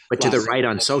the. But to the right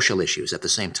on social issues at the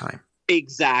same time.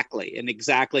 Exactly. And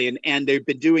they've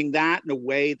been doing that in a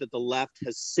way that the left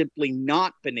has simply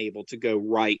not been able to go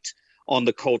right on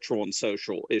the cultural and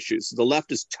social issues. The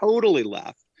left is totally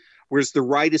left, whereas the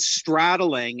right is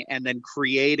straddling and then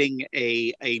creating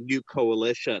a new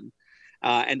coalition.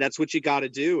 And that's what you got to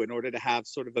do in order to have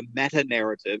sort of a meta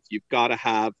narrative. You've got to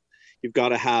have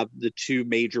the 2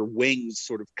 major wings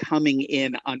sort of coming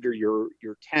in under your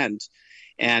tent.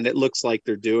 And it looks like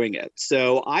they're doing it.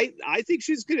 So I think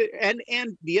she's good. And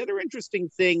the other interesting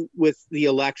thing with the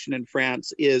election in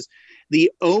France is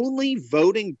the only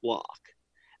voting bloc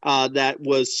that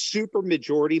was super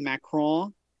majority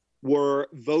Macron were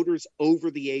voters over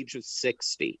the age of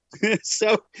 60.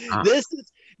 So this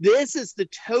is the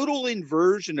total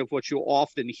inversion of what you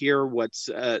often hear, what's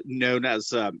known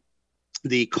as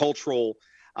the cultural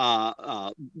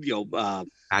backlash.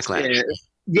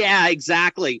 Yeah,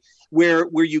 exactly. Where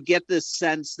you get this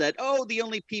sense that, the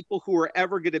only people who are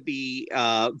ever going to be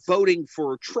voting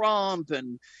for Trump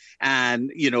and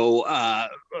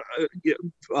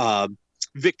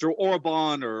Viktor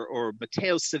Orban or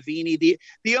Matteo Salvini,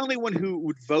 the only one who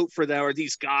would vote for them are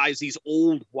these guys, these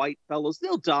old white fellows.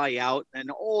 They'll die out,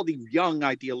 and all the young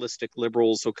idealistic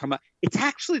liberals will come out. It's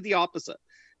actually the opposite.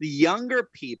 The younger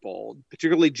people,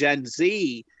 particularly Gen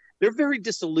Z, they're very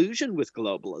disillusioned with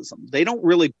globalism. They don't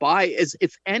really buy, as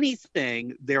if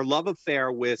anything, their love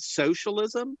affair with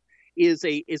socialism is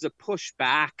a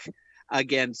pushback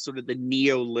against sort of the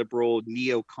neoliberal,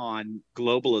 neocon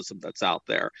globalism that's out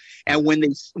there. And when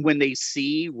they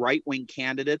see right-wing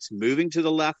candidates moving to the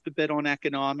left a bit on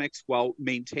economics while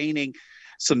maintaining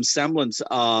some semblance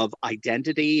of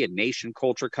identity and nation,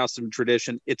 culture, custom,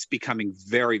 tradition, it's becoming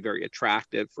very, very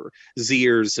attractive for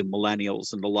Zers and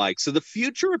millennials and the like. So the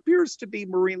future appears to be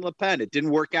Marine Le Pen. It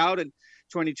didn't work out in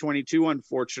 2022,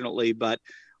 unfortunately, but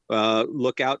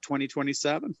look out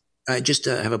 2027. I just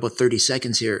have about 30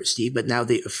 seconds here, Steve, but now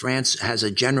France has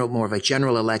more of a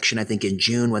general election, I think in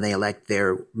June, when they elect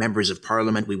their members of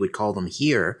parliament, we would call them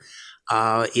here.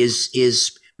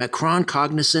 Is Macron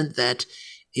cognizant that,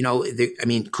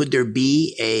 could there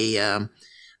be a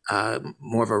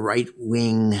more of a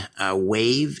right-wing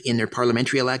wave in their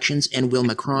parliamentary elections, and will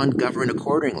Macron govern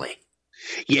accordingly?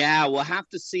 Yeah, we'll have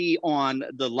to see on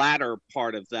the latter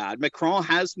part of that. Macron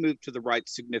has moved to the right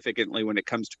significantly when it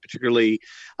comes to particularly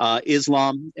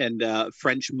Islam and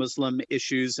French Muslim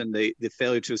issues and the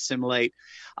failure to assimilate.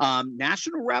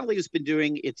 National Rally has been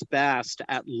doing its best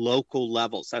at local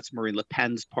levels. That's Marine Le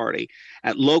Pen's party.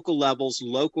 At local levels,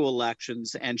 local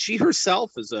elections, and she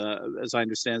herself is as I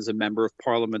understand, is a member of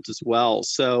parliament as well.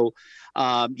 So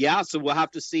so we'll have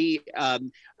to see.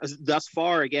 Thus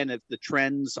far, again, if the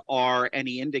trends are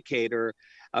any indicator,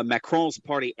 Macron's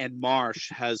party En Marche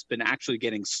has been actually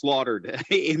getting slaughtered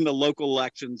in the local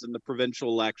elections and the provincial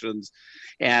elections.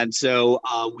 And so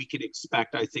we can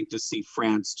expect, I think, to see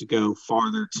France to go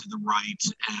farther to the right.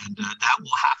 And that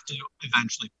will have to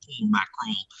eventually pull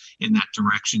Macron in that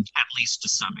direction, at least to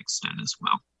some extent as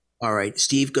well. All right,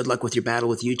 Steve, good luck with your battle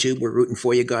with YouTube. We're rooting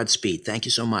for you. Godspeed. Thank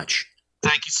you so much.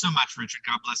 Thank you so much, Richard.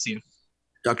 God bless you.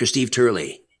 Dr. Steve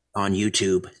Turley on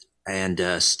YouTube, and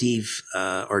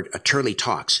Turley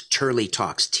Talks, Turley,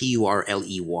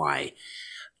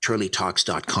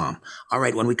 turleytalks.com. All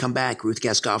right, when we come back, Ruth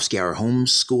Gaskowski, our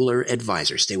homeschooler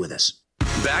advisor. Stay with us.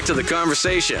 Back to the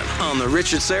conversation on The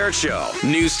Richard Syrett Show.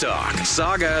 News Talk,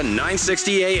 Saga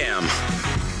 960 AM.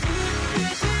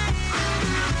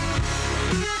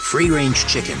 Free-range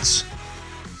chickens.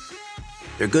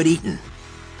 They're good eating.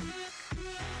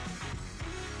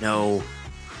 No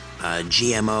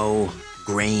GMO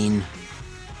grain.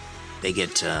 They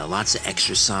get lots of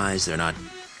exercise. They're not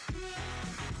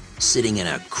sitting in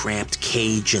a cramped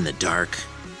cage in the dark.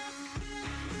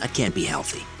 That can't be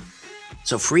healthy.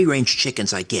 So free-range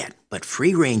chickens I get, but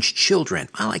free-range children,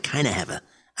 well, I kind of have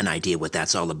an idea what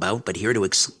that's all about, but here to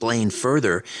explain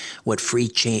further what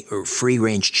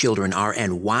free-range children are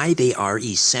and why they are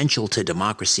essential to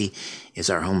democracy is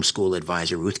our homeschool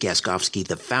advisor, Ruth Gaskowski,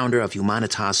 the founder of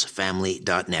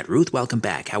HumanitasFamily.net. Ruth, welcome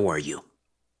back. How are you?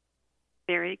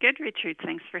 Very good, Richard.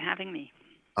 Thanks for having me.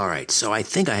 All right, so I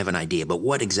think I have an idea, but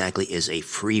what exactly is a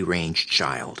free-range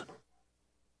child?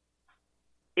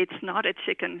 It's not a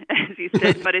chicken, as you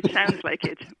said, but it sounds like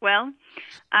it. Well,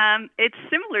 it's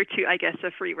similar to, I guess,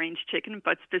 a free-range chicken,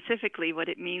 but specifically what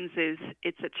it means is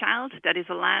it's a child that is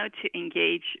allowed to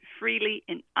engage freely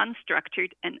in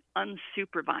unstructured and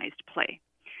unsupervised play.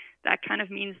 That kind of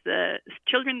means the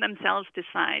children themselves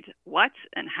decide what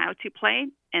and how to play,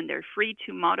 and they're free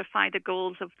to modify the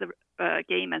goals of the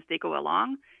game as they go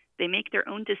along. They make their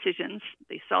own decisions.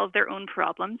 They solve their own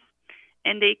problems.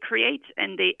 And they create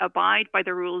and they abide by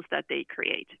the rules that they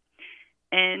create.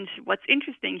 And what's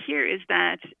interesting here is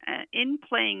that in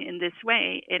playing in this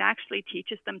way, it actually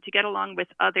teaches them to get along with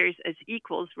others as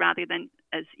equals rather than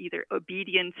as either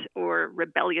obedient or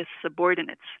rebellious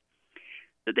subordinates.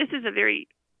 So this is a very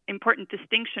important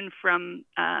distinction from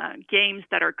games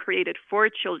that are created for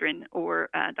children or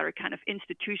that are kind of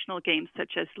institutional games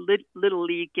such as Little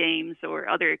League games or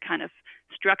other kind of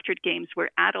structured games where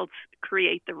adults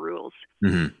create the rules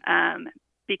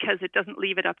because it doesn't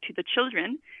leave it up to the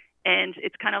children and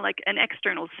it's kind of like an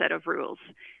external set of rules.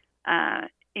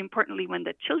 Importantly, when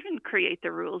the children create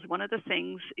the rules, one of the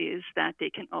things is that they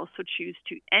can also choose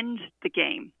to end the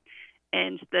game.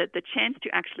 And the chance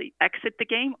to actually exit the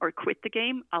game or quit the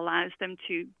game allows them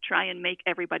to try and make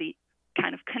everybody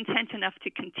kind of content enough to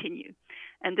continue.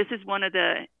 And this is one of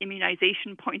the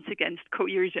immunization points against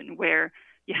coercion, where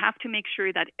you have to make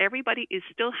sure that everybody is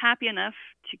still happy enough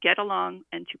to get along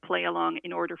and to play along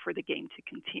in order for the game to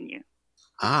continue.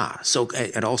 So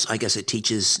it also, I guess it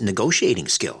teaches negotiating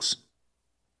skills.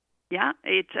 Yeah,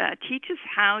 it teaches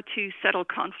how to settle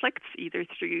conflicts, either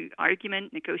through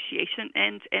argument, negotiation,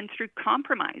 and through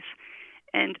compromise.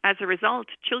 And as a result,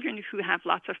 children who have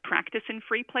lots of practice in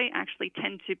free play actually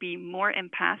tend to be more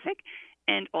empathic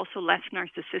and also less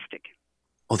narcissistic.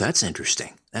 Oh, that's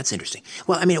interesting. That's interesting.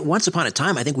 Well, I mean, once upon a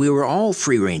time, I think we were all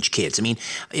free-range kids. I mean,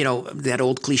 that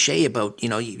old cliche about,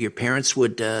 your parents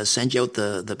would send you out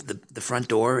the front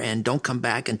door and don't come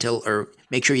back or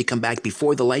make sure you come back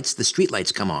before the street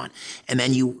lights come on. And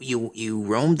then you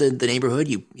roamed the neighborhood.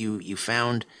 You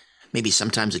found maybe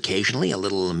sometimes occasionally a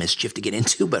little mischief to get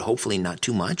into, but hopefully not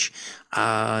too much.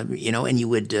 And you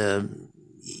would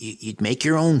you'd make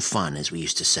your own fun, as we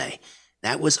used to say.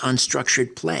 That was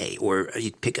unstructured play, or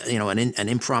you'd pick, an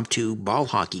impromptu ball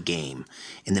hockey game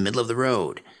in the middle of the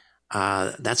road.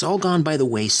 That's all gone by the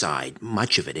wayside,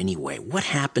 much of it anyway. What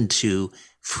happened to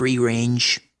free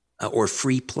range or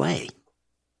free play?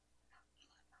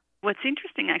 What's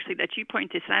interesting, actually, that you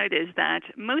point this out is that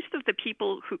most of the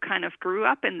people who kind of grew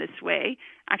up in this way,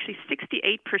 actually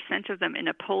 68% of them in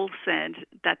a poll said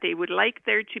that they would like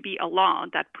there to be a law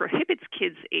that prohibits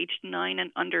kids aged 9 and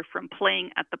under from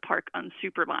playing at the park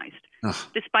unsupervised,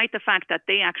 despite the fact that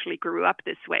they actually grew up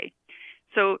this way.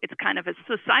 So it's kind of a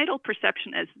societal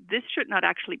perception as this should not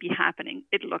actually be happening.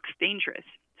 It looks dangerous.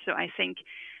 So I think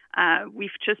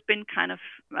we've just been kind of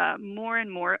more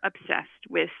and more obsessed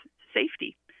with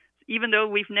safety. Even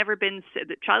though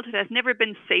childhood has never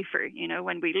been safer.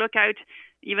 When we look out,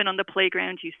 even on the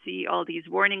playground, you see all these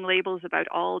warning labels about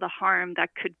all the harm that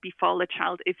could befall a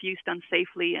child if used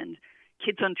unsafely. And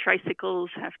kids on tricycles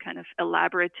have kind of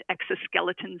elaborate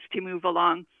exoskeletons to move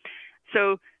along.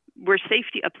 So we're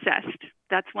safety obsessed.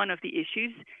 That's one of the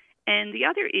issues. And the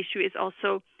other issue is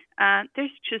also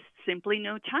there's just simply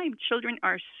no time. Children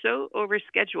are so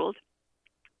overscheduled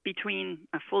between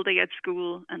a full day at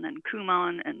school and then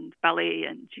Kumon and ballet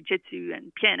and jiu-jitsu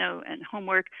and piano and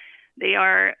homework. They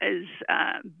are as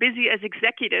busy as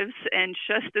executives and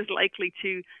just as likely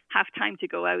to have time to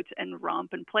go out and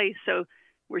romp and play. So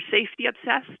we're safety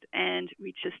obsessed and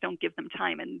we just don't give them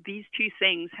time. And these two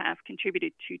things have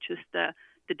contributed to just the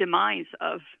demise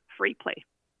of free play.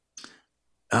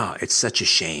 Oh, it's such a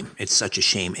shame. It's such a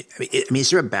shame. I mean, is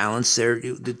there a balance there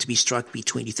to be struck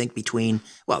between,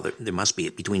 well, there must be,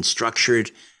 between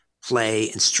structured play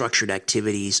and structured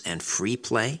activities and free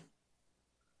play?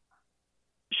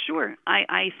 Sure.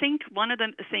 I think one of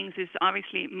the things is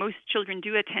obviously most children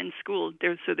do attend school,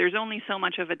 so there's only so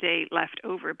much of a day left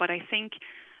over. But I think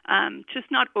just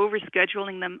not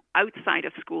overscheduling them outside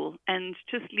of school and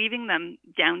just leaving them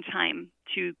downtime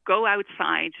to go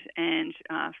outside and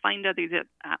find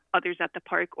others at the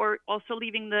park, or also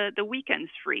leaving the weekends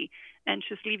free and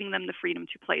just leaving them the freedom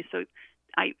to play. So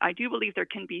I do believe there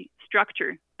can be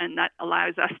structure, and that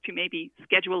allows us to maybe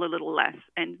schedule a little less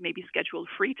and maybe schedule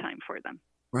free time for them.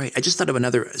 Right. I just thought of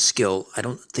another skill. I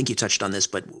don't think you touched on this,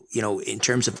 but, in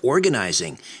terms of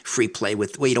organizing free play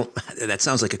that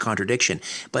sounds like a contradiction,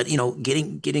 but,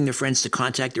 getting their friends to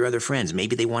contact their other friends.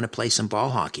 Maybe they want to play some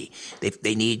ball hockey.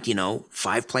 They need,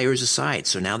 5 players aside.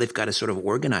 So now they've got to sort of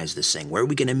organize this thing. Where are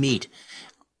we going to meet?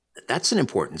 That's an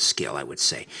important skill, I would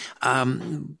say.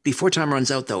 Before time runs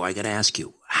out, though, I got to ask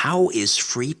you, how is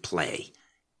free play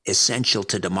essential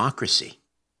to democracy?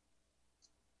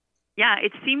 Yeah,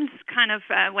 it seems kind of,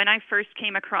 when I first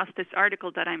came across this article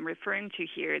that I'm referring to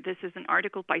here, this is an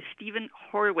article by Stephen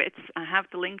Horwitz. I have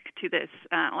the link to this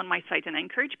on my site, and I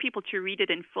encourage people to read it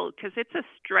in full because it's a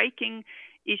striking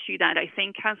issue that I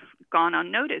think has gone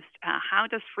unnoticed. How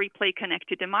does free play connect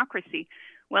to democracy?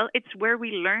 Well, it's where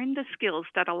we learn the skills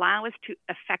that allow us to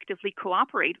effectively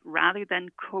cooperate rather than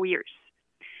coerce.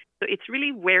 So it's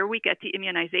really where we get the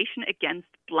immunization against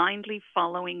blindly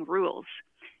following rules.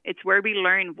 It's where we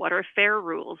learn what are fair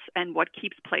rules and what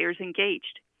keeps players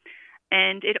engaged.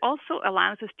 And it also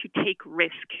allows us to take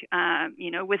risk,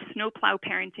 with snowplow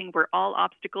parenting, where all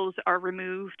obstacles are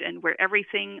removed and where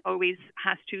everybody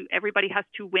has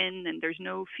to win and there's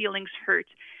no feelings hurt.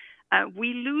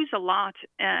 We lose a lot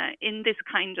in this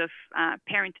kind of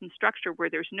parenting structure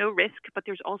where there's no risk, but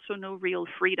there's also no real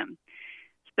freedom.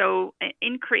 So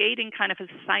in creating kind of a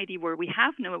society where we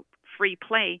have no free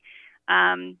play,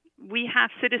 we have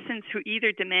citizens who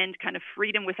either demand kind of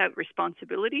freedom without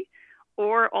responsibility,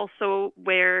 or also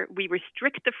where we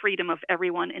restrict the freedom of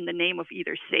everyone in the name of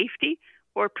either safety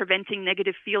or preventing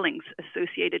negative feelings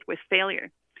associated with failure.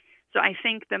 So I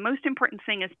think the most important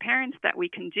thing as parents that we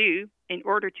can do in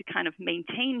order to kind of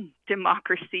maintain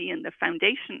democracy and the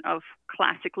foundation of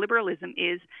classic liberalism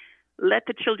is let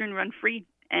the children run free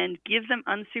and give them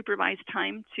unsupervised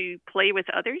time to play with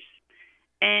others,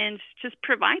 and just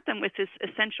provide them with this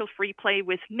essential free play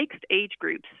with mixed age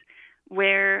groups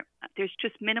where there's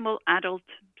just minimal adult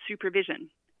supervision.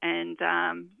 And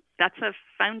that's a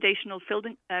foundational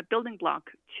building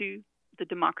block to the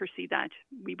democracy that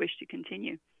we wish to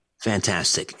continue.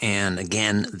 Fantastic. And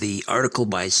again, the article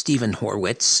by Stephen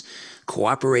Horwitz,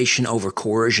 Cooperation Over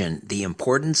Coercion, The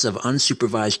Importance of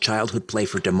Unsupervised Childhood Play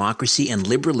for Democracy and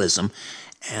Liberalism.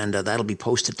 And that'll be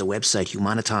posted at the website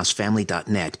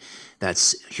humanitasfamily.net.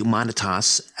 That's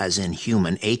Humanitas, as in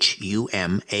human,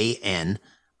 HUMANITAS,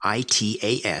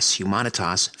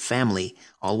 Humanitas Family,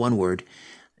 all one word,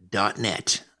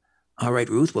 .net. All right,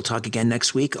 Ruth, we'll talk again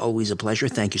next week. Always a pleasure.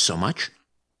 Thank you so much.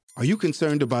 Are you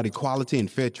concerned about equality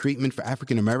and fair treatment for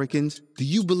African Americans? Do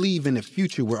you believe in a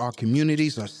future where our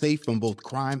communities are safe from both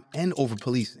crime and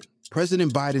over-policing?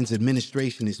 President Biden's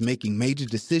administration is making major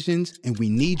decisions, and we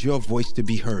need your voice to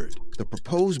be heard. The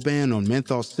proposed ban on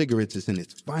menthol cigarettes is in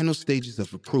its final stages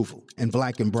of approval, and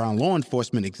Black and brown law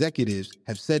enforcement executives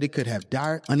have said it could have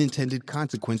dire unintended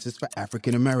consequences for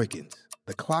African Americans.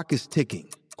 The clock is ticking.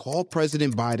 Call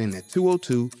President Biden at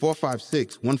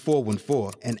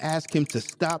 202-456-1414 and ask him to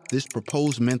stop this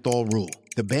proposed menthol rule.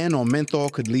 The ban on menthol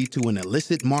could lead to an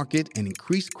illicit market and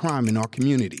increased crime in our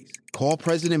communities. Call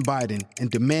President Biden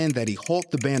and demand that he halt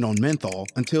the ban on menthol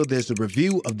until there's a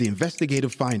review of the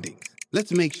investigative findings.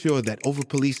 Let's make sure that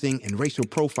over-policing and racial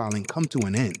profiling come to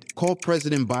an end. Call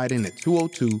President Biden at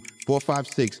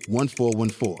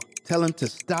 202-456-1414. Tell him to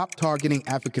stop targeting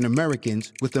African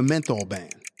Americans with a menthol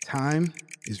ban. Time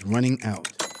is running out.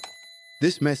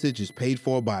 This message is paid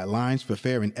for by Alliance for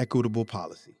Fair and Equitable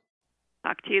Policy.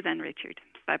 Talk to you then, Richard.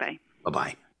 Bye-bye.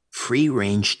 Bye-bye.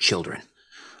 Free-range children.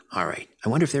 All right. I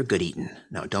wonder if they're good eating.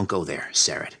 No, don't go there,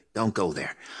 Syrett. Don't go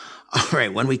there. All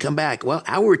right. When we come back, well,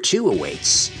 Hour 2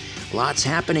 awaits. Lots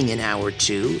happening in Hour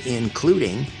 2,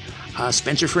 including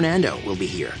Spencer Fernando will be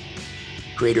here.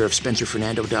 Creator of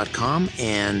SpencerFernando.com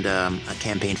and a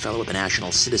campaign fellow with the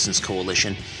National Citizens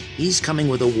Coalition. He's coming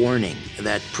with a warning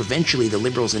that provincially the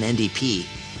Liberals and NDP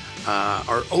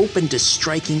are open to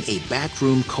striking a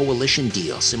backroom coalition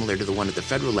deal similar to the one at the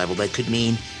federal level that could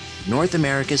mean North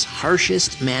America's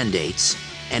harshest mandates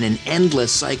and an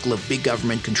endless cycle of big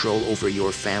government control over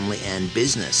your family and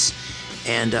business.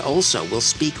 And also, we'll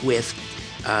speak with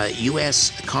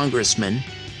U.S. Congressman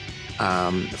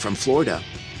from Florida,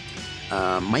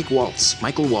 Michael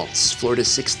Waltz, Florida's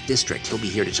 6th District. He'll be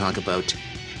here to talk about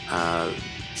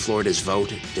Florida's vote,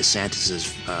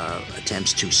 DeSantis'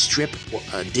 attempts to strip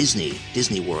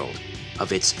Disney World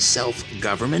of its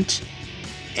self-government.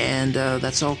 And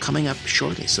that's all coming up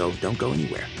shortly, so don't go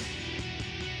anywhere.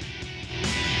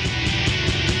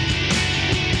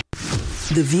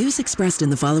 The views expressed in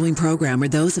the following program are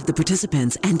those of the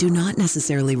participants and do not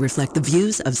necessarily reflect the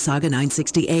views of Saga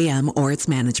 960 AM or its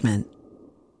management.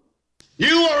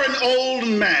 You are an old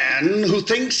man who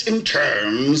thinks in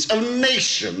terms of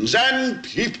nations and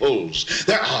peoples.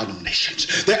 There are no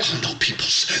nations. There are no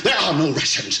peoples. There are no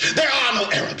Russians. There are no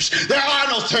Arabs. There are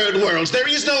no third worlds. There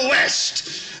is no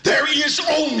West. There is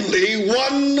only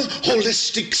one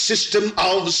holistic system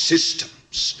of systems.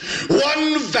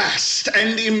 One vast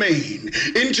and immane,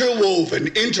 interwoven,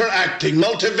 interacting,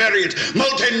 multivariate,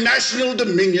 multinational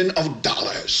dominion of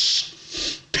dollars.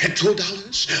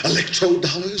 Petrodollars,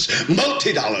 electrodollars,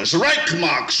 multi-dollars,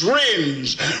 Reichmarks,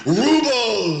 rands,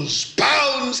 rubles,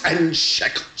 pounds, and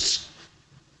shekels.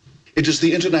 It is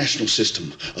the international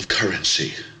system of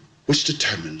currency which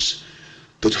determines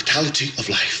the totality of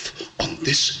life on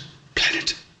this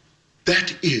planet.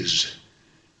 That is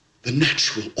the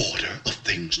natural order of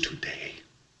things today.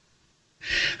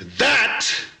 That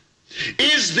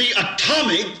is the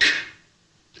atomic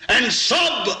and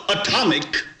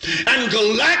subatomic and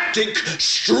galactic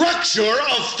structure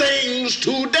of things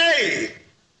today.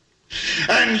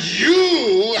 And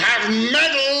you have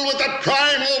meddled with the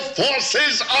primal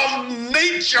forces of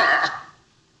nature.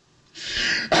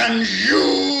 And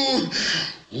you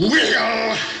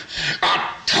will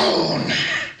atone.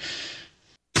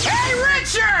 Hey,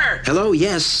 Richard! Hello,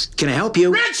 yes. Can I help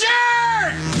you? Richard!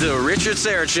 The Richard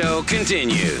Syrett Show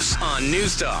continues on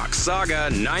News Talk, Saga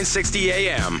 960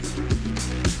 AM.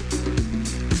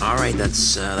 All right,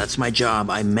 that's my job.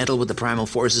 I meddle with the primal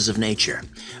forces of nature.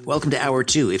 Welcome to Hour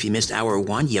 2. If you missed Hour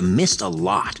 1, you missed a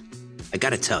lot. I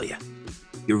gotta tell you,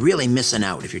 you're really missing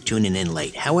out if you're tuning in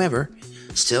late. However,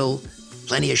 still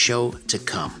plenty of show to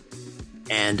come.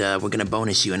 And we're gonna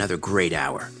bonus you another great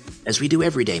hour, as we do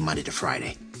every day, Monday to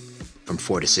Friday, from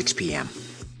 4 to 6 p.m.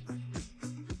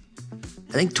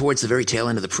 I think towards the very tail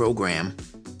end of the program,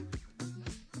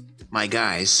 my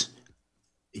guys,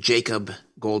 Jacob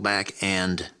Goldback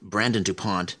and Brandon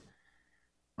DuPont,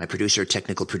 my producer,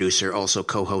 technical producer, also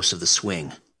co-host of The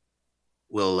Swing,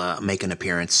 will make an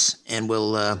appearance, and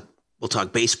we'll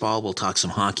talk baseball, we'll talk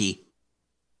some hockey.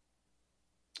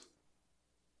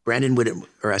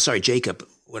 Jacob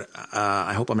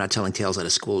I hope I'm not telling tales out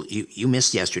of school. You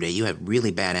missed yesterday. You had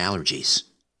really bad allergies.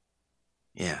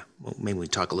 Yeah, well, maybe we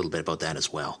talk a little bit about that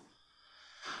as well.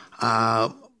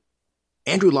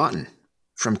 Andrew Lawton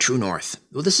from True North.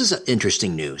 Well, this is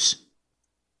interesting news.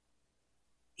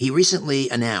 He recently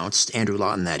announced, Andrew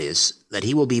Lawton that is, that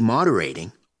he will be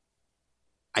moderating.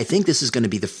 I think this is going to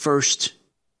be the first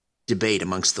debate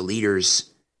amongst the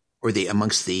leaders or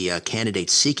amongst the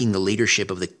candidates seeking the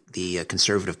leadership of the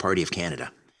Conservative Party of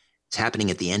Canada. It's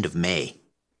happening at the end of May.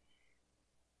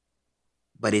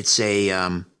 But it's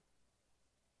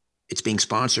being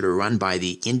sponsored or run by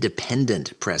the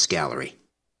Independent Press Gallery.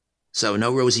 So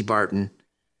no Rosie Barton,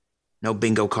 no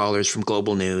bingo callers from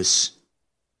Global News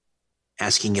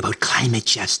asking about climate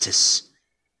justice.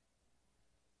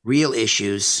 Real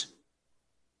issues,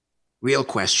 real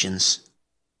questions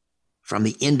from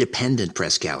the Independent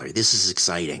Press Gallery. This is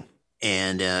exciting.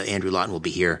 And Andrew Lawton will be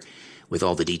here with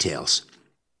all the details.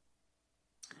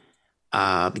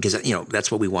 Because,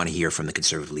 that's what we want to hear from the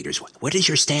Conservative leaders. What is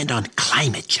your stand on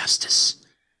climate justice?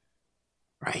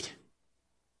 Right.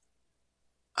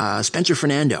 Spencer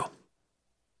Fernando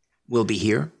will be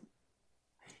here.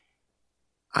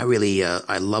 I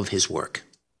love his work.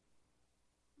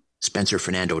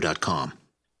 SpencerFernando.com.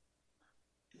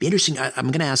 Be interesting.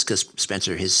 I'm going to ask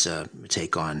Spencer his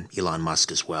take on Elon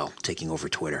Musk as well, taking over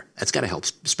Twitter. That's got to help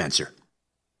Spencer.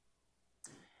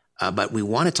 But we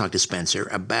want to talk to Spencer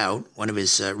about one of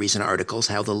his recent articles,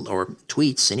 or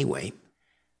tweets anyway,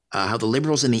 how the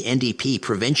Liberals and the NDP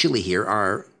provincially here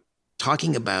are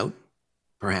talking about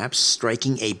perhaps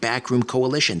striking a backroom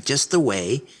coalition, just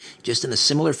in a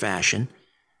similar fashion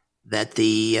that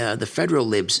the federal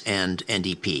Libs and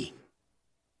NDP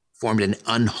formed an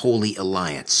unholy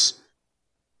alliance.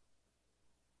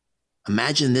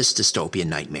 Imagine this dystopian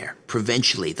nightmare.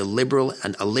 Provincially, a Liberal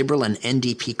and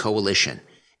NDP coalition.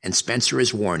 And Spencer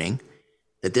is warning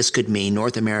that this could mean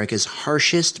North America's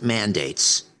harshest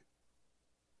mandates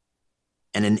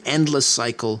and an endless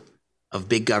cycle of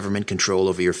big government control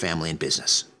over your family and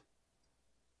business.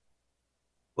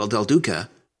 Well, Del Duca,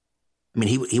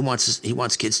 he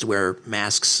wants kids to wear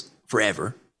masks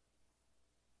forever.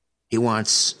 He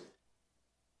wants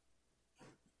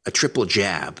a triple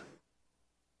jab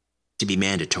to be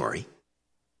mandatory.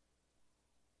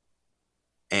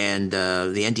 And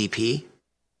the NDP,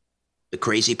 the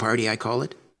crazy party, I call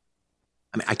it.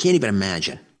 I can't even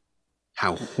imagine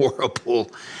how horrible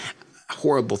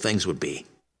things would be.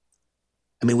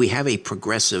 We have a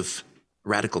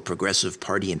radical progressive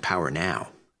party in power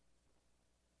now.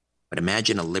 But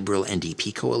imagine a Liberal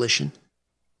NDP coalition.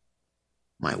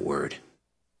 My word.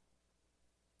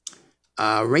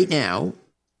 Right now,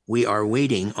 we are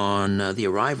waiting on the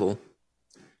arrival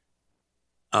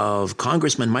of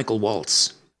Congressman Michael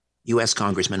Waltz. U.S.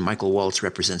 Congressman Michael Waltz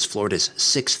represents Florida's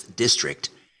 6th District.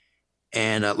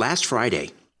 And last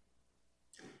Friday,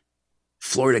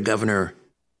 Florida Governor,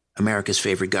 America's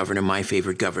favorite governor, my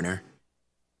favorite governor,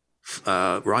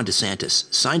 Ron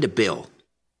DeSantis, signed a bill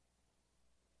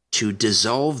to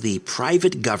dissolve the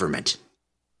private government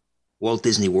Walt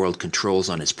Disney World controls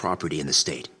on its property in the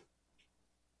state.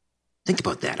 Think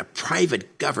about that, a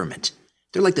private government.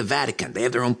 They're like the Vatican. They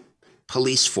have their own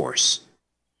police force,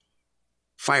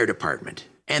 fire department,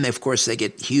 and of course they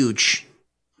get huge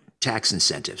tax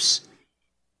incentives.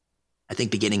 I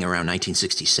think beginning around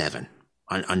 1967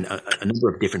 on a number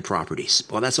of different properties.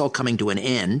 Well, that's all coming to an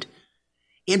end,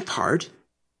 in part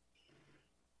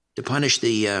to punish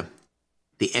the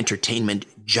entertainment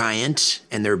giant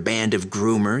and their band of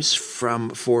groomers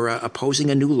for opposing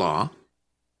a new law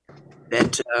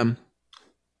that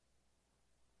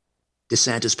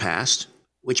DeSantis passed,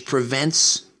 which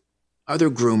prevents other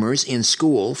groomers in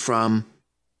school from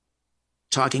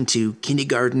talking to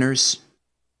kindergartners,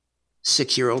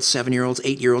 6-year-olds, 7-year-olds,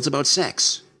 8-year-olds about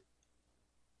sex.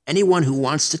 Anyone who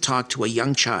wants to talk to a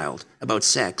young child about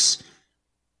sex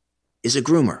is a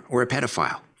groomer or a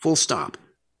pedophile, full stop.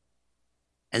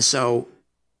 And so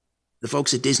the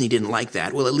folks at Disney didn't like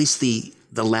that. Well, at least the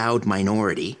loud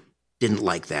minority didn't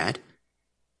like that.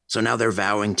 So now they're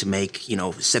vowing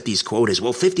to set these quotas.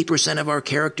 Well, 50% of our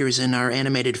characters in our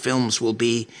animated films will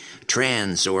be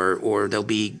trans or they'll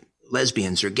be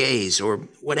lesbians or gays or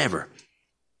whatever.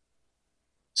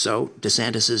 So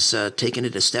DeSantis has taken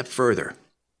it a step further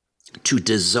to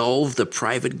dissolve the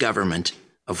private government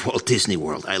of Walt Disney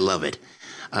World. I love it.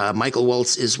 Michael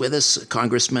Waltz is with us,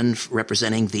 congressman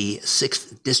representing the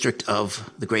 6th District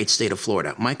of the great state of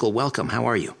Florida. Michael, welcome. How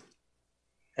are you?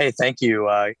 Hey, thank you.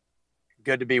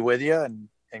 Good to be with you and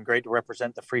great to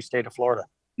represent the free state of Florida.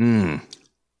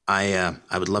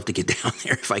 I would love to get down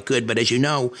there if I could, but as you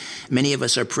know, many of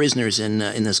us are prisoners in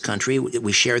this country.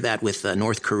 We share that with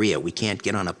North Korea. We can't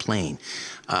get on a plane.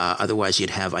 Otherwise, you'd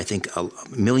have, I think,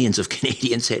 millions of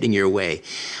Canadians heading your way.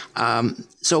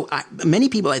 Many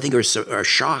people, I think, are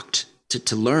shocked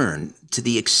to learn to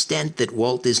the extent that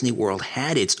Walt Disney World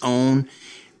had its own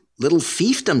little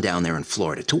fiefdom down there in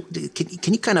Florida.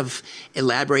 Can you kind of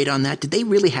elaborate on that? Did they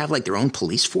really have like their own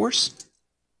police force?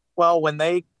 Well, when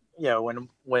they,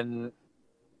 when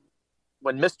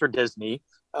Mr. Disney,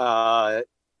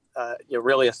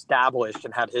 really established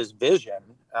and had his vision,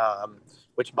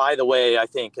 which, by the way, I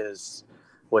think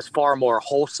was far more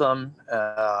wholesome,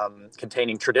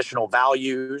 containing traditional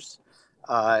values,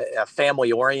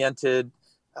 family oriented,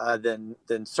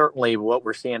 than certainly what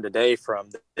we're seeing today from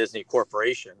the Disney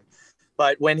Corporation.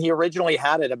 But when he originally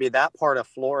had it, I mean, that part of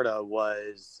Florida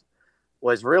was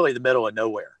really the middle of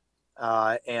nowhere.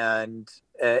 And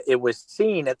it was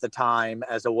seen at the time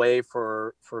as a way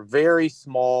for very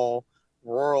small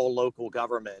rural local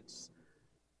governments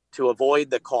to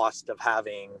avoid the cost of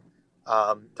having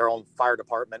their own fire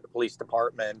department, police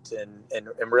department,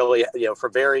 and really, for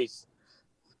very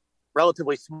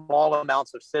relatively small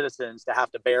amounts of citizens to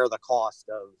have to bear the cost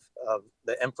of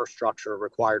the infrastructure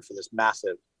required for this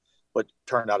massive, what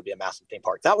turned out to be a massive theme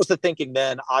park. That was the thinking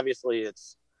then. Obviously,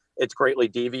 it's greatly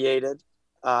deviated.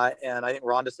 And I think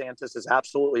Ron DeSantis is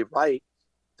absolutely right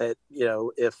that,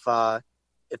 if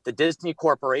the Disney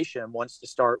Corporation wants to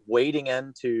start wading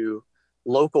into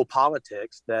local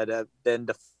politics that have been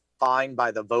defined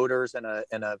by the voters in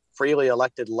a freely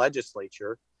elected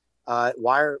legislature,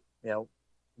 why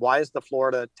is the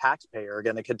Florida taxpayer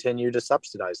going to continue to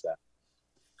subsidize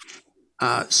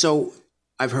that? So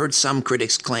I've heard some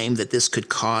critics claim that this could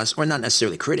cause, or not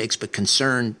necessarily critics, but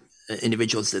concerned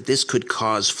individuals, that this could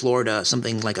cause Florida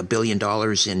something like $1 billion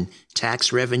in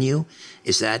tax revenue.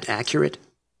 Is that accurate?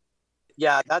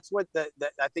 Yeah, that's what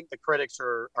I think the critics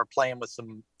are playing with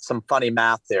some funny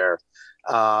math there,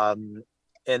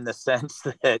 in the sense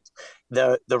that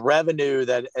the revenue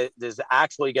that is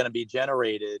actually going to be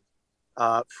generated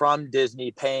from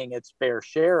Disney paying its fair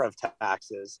share of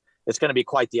taxes, it's going to be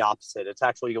quite the opposite. It's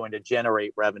actually going to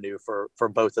generate revenue for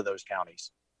both of those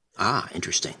counties. Ah,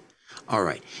 interesting. All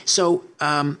right. So,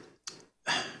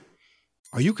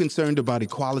 are you concerned about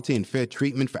equality and fair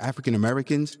treatment for African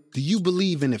Americans? Do you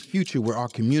believe in a future where our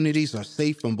communities are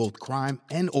safe from both crime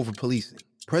and over-policing?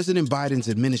 President Biden's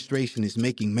administration is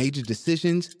making major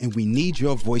decisions, and we need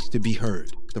your voice to be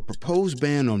heard. The proposed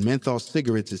ban on menthol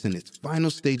cigarettes is in its final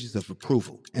stages of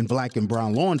approval, and Black and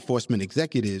brown law enforcement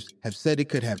executives have said it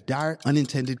could have dire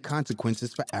unintended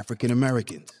consequences for African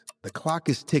Americans. The clock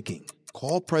is ticking.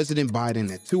 Call President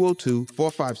Biden at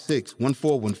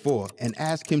 202-456-1414 and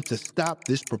ask him to stop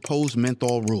this proposed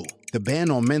menthol rule. The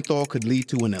ban on menthol could lead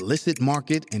to an illicit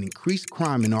market and increased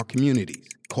crime in our communities.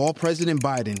 Call President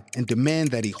Biden and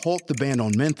demand that he halt the ban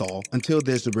on menthol until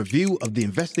there's a review of the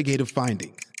investigative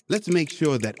findings. Let's make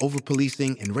sure that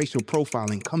overpolicing and racial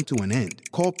profiling come to an end.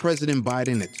 Call President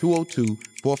Biden at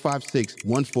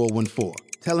 202-456-1414.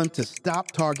 Tell him to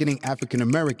stop targeting African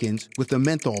Americans with a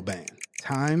menthol ban.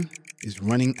 Time is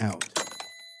running out.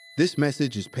 This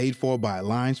message is paid for by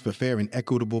Alliance for Fair and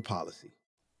Equitable Policy.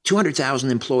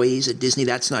 200,000 employees at Disney.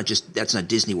 That's not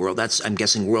Disney World. That's, I'm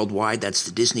guessing, worldwide. That's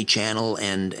the Disney Channel.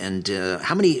 And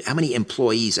how many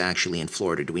employees actually in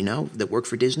Florida do we know that work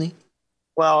for Disney?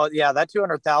 Well, yeah, that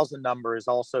 200,000 number is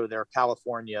also their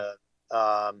California,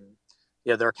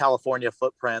 their California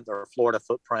footprint, their Florida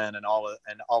footprint, and all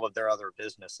of their other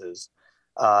businesses.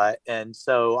 And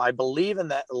so I believe in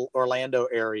that Orlando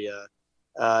area,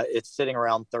 it's sitting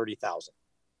around 30,000.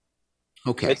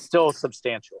 Okay. It's still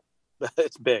substantial.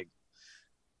 It's big.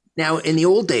 Now, in the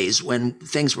old days, when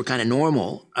things were kind of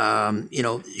normal,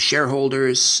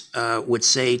 shareholders would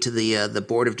say to the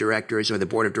board of directors, or the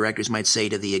board of directors might say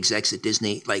to the execs at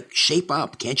Disney, like, shape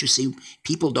up. Can't you see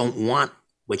people don't want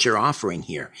what you're offering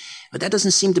here? But that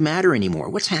doesn't seem to matter anymore.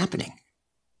 What's happening?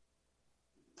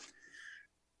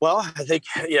 Well, I think,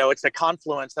 it's a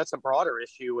confluence. That's a broader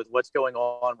issue with what's going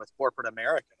on with corporate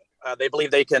America. They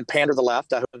believe they can pander the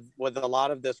left with a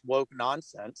lot of this woke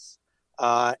nonsense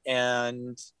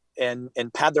and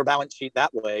pad their balance sheet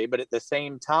that way. But at the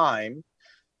same time,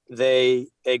 they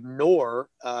ignore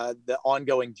the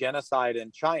ongoing genocide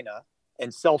in China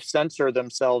and self-censor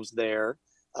themselves there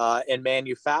and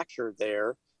manufacture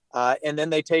there. And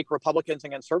then they take Republicans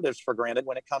and conservatives for granted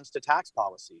when it comes to tax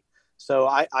policy. So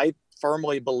I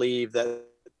firmly believe that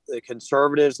the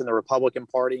conservatives and the Republican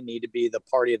Party need to be the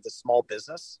party of the small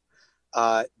business.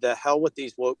 The hell with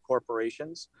these woke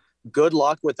corporations. Good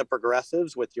luck with the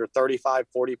progressives with your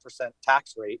 35-40%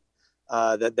 tax rate.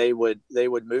 that they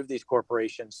would move these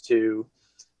corporations to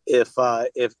if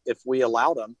we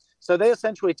allowed them. So they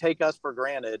essentially take us for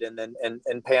granted and then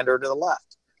and pander to the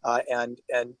left. And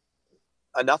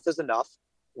enough is enough.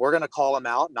 We're going to call them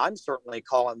out, and I'm certainly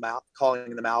calling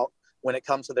them out when it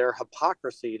comes to their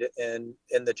hypocrisy in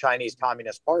the Chinese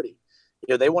Communist Party.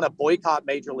 They want to boycott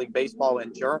Major League Baseball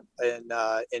in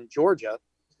Georgia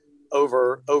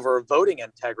over voting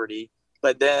integrity,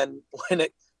 but then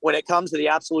when it comes to the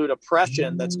absolute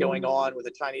oppression that's going on with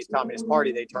the Chinese Communist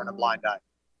Party, they turn a blind eye.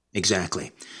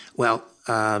 Exactly. Well,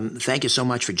 thank you so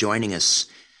much for joining us,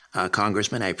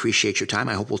 Congressman. I appreciate your time.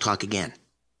 I hope we'll talk again.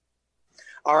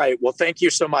 All right. Well, thank you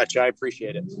so much. I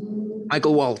appreciate it.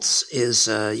 Michael Waltz is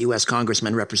a U.S.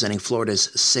 Congressman representing Florida's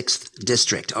 6th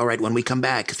District. All right, when we come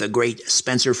back, the great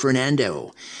Spencer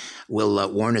Fernando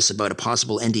will warn us about a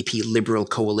possible NDP Liberal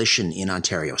coalition in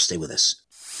Ontario. Stay with us.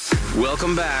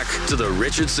 Welcome back to the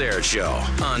Richard Syrett Show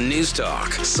on News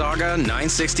Talk, Saga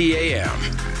 960 AM.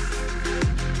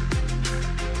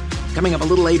 Coming up a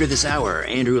little later this hour,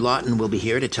 Andrew Lawton will be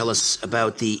here to tell us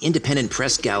about the Independent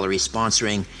Press Gallery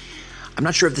sponsoring, I'm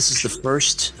not sure if this is the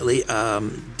first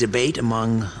debate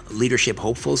among leadership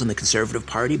hopefuls in the Conservative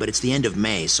Party, but it's the end of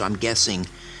May, so I'm guessing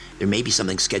there may be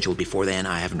something scheduled before then.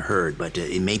 I haven't heard, but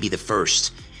it may be the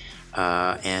first.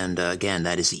 And again,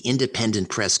 that is the Independent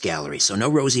Press Gallery. So no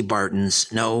Rosie Bartons,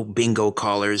 no bingo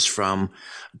callers from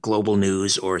Global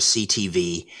News or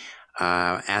CTV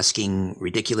asking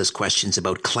ridiculous questions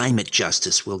about climate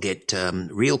justice. We'll get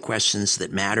real questions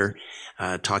that matter,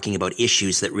 talking about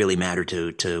issues that really matter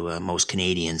to most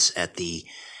Canadians at the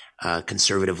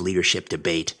Conservative leadership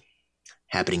debate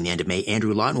happening the end of May.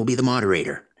 Andrew Lawton will be the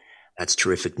moderator. That's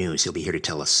terrific news. He'll be here to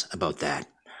tell us about that.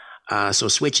 So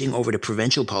switching over to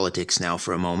provincial politics now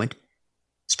for a moment.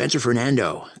 Spencer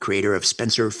Fernando, creator of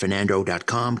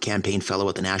SpencerFernando.com, campaign fellow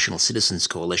at the National Citizens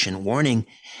Coalition, warning,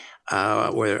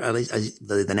 or at least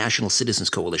the National Citizens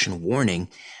Coalition warning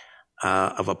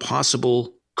of a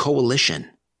possible coalition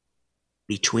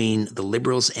between the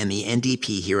Liberals and the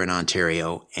NDP here in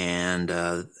Ontario. And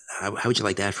how would you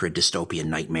like that for a dystopian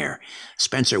nightmare?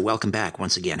 Spencer, welcome back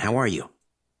once again. How are you?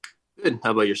 Good.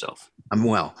 How about yourself? I'm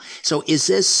well. So is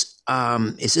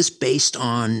this based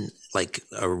on like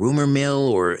a rumor mill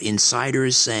or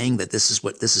insiders saying that this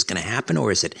is going to happen,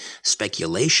 or is it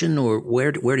speculation, or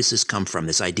where does this come from,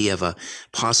 this idea of a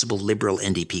possible Liberal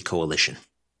NDP coalition?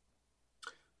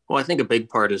 Well, I think a big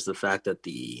part is the fact that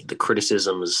the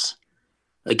criticisms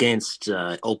against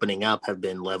opening up have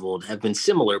been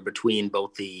similar between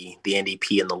both the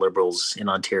NDP and the Liberals in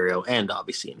Ontario and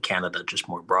obviously in Canada just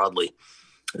more broadly.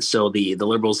 So the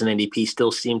Liberals and NDP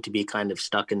still seem to be kind of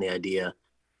stuck in the idea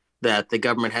that the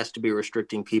government has to be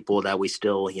restricting people, that we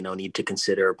still, need to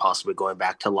consider possibly going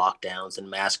back to lockdowns and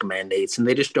mask mandates. And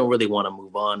they just don't really want to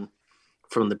move on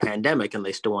from the pandemic, and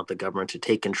they still want the government to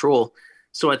take control.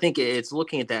 So I think it's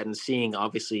looking at that and seeing,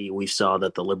 obviously, we saw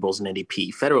that the Liberals and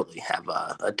NDP federally have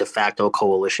a de facto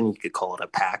coalition. You could call it a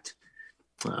pact,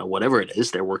 whatever it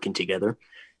is, they're working together.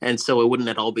 And so it wouldn't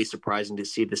at all be surprising to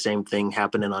see the same thing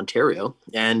happen in Ontario.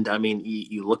 And I mean,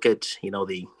 you look at,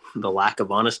 the lack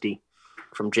of honesty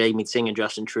from Jagmeet Singh and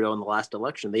Justin Trudeau in the last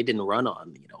election. They didn't run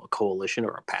on, a coalition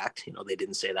or a pact. They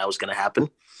didn't say that was going to happen.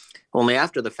 Only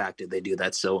after the fact did they do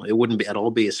that. So it wouldn't at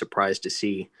all be a surprise to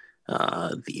see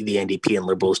the NDP and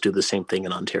Liberals do the same thing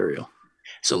in Ontario.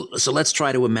 So let's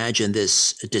try to imagine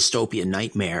this dystopian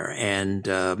nightmare. And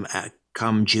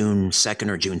come June 2nd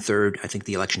or June 3rd, I think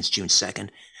the election's June 2nd,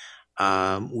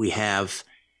 we have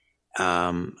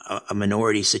a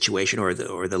minority situation, or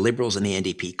the Liberals and the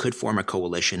NDP could form a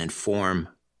coalition and form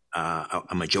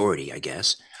a majority, I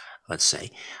guess, let's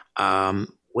say.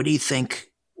 What do you think?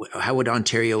 How would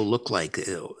Ontario look like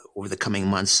over the coming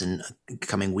months and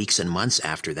coming weeks and months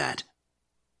after that?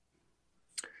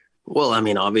 Well, I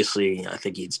mean, obviously, I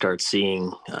think you'd start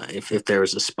seeing if there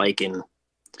was a spike in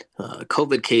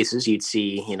COVID cases, you'd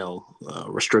see,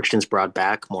 restrictions brought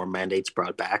back, more mandates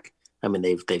brought back. I mean,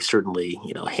 they've certainly,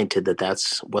 hinted that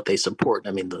that's what they support.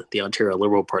 I mean, the Ontario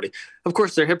Liberal Party, of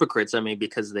course, they're hypocrites. I mean,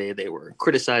 because they were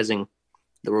criticizing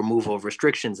the removal of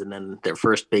restrictions, and then their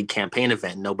first big campaign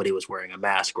event, nobody was wearing a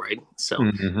mask, right? So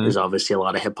there's obviously a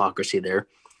lot of hypocrisy there.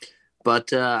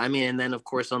 But I mean, and then of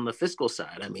course on the fiscal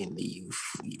side, I mean, you've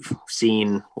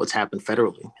seen what's happened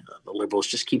federally. The Liberals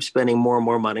just keep spending more and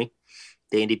more money.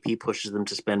 The NDP pushes them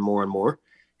to spend more and more.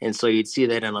 And so you'd see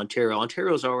that in Ontario.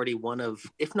 Ontario is already one of,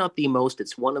 if not the most,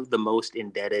 it's one of the most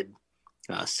indebted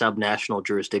subnational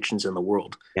jurisdictions in the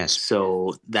world. Yes.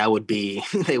 So that would be,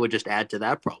 they would just add to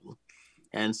that problem.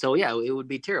 And so, yeah, it would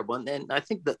be terrible. And I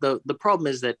think that the problem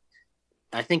is that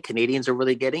I think Canadians are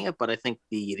really getting it, but I think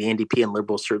the NDP and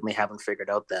Liberals certainly haven't figured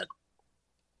out that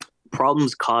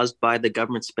problems caused by the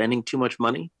government spending too much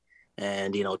money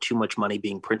and, too much money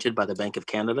being printed by the Bank of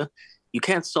Canada. You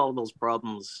can't solve those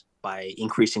problems by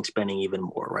increasing spending even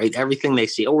more, right? Everything they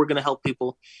see, we're going to help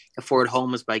people afford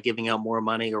homes by giving out more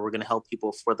money, or we're going to help people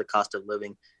afford the cost of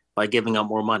living by giving out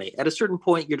more money. At a certain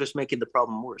point, you're just making the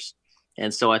problem worse.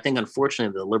 And so I think,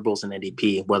 unfortunately, the Liberals and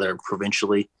NDP, whether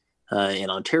provincially in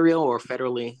Ontario or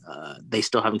federally, they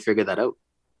still haven't figured that out.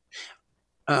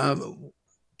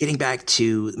 Getting back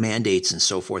to mandates and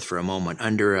so forth for a moment,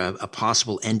 under a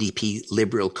possible NDP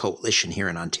Liberal coalition here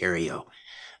in Ontario,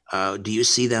 do you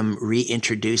see them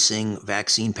reintroducing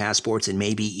vaccine passports and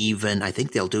maybe even, I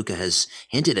think Del Duca has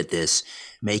hinted at this,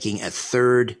 making a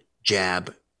third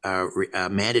jab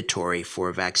mandatory for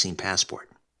a vaccine passport?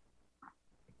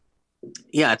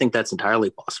 Yeah, I think that's entirely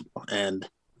possible. And,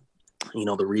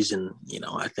 the reason,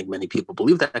 I think many people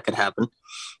believe that could happen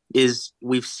is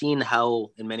we've seen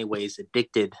how, in many ways,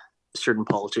 addicted certain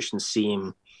politicians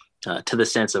seem to the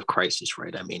sense of crisis,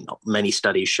 right? I mean, many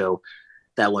studies show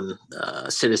that when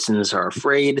citizens are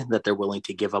afraid, that they're willing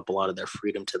to give up a lot of their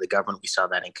freedom to the government. We saw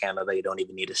that in Canada. You don't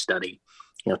even need a study,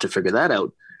 to figure that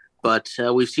out. But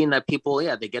we've seen that people,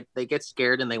 they get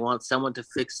scared and they want someone to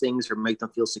fix things or make them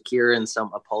feel secure. And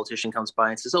a politician comes by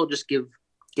and says, just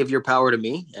give your power to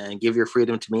me and give your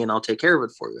freedom to me and I'll take care of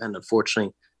it for you. And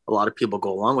unfortunately, a lot of people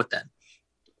go along with that.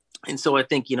 And so I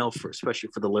think, especially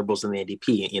for the Liberals and the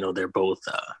NDP, they're both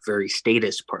very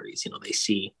statist parties. They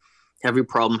see every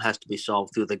problem has to be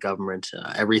solved through the government.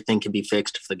 Everything can be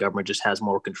fixed if the government just has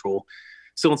more control.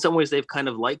 So in some ways, they've kind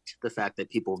of liked the fact that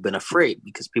people have been afraid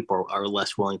because people are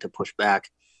less willing to push back.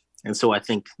 And so I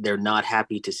think they're not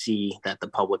happy to see that the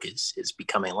public is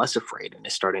becoming less afraid and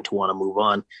is starting to want to move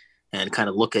on and kind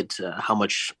of look at how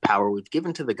much power we've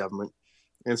given to the government.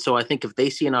 And so I think if they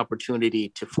see an opportunity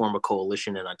to form a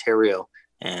coalition in Ontario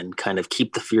and kind of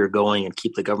keep the fear going and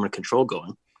keep the government control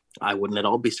going, I wouldn't at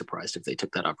all be surprised if they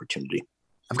took that opportunity.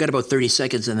 I've got about 30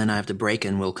 seconds and then I have to break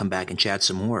and we'll come back and chat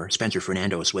some more. Spencer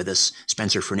Fernando is with us,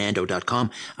 spencerfernando.com.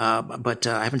 But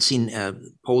I haven't seen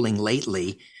polling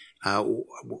lately.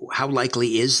 How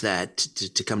likely is that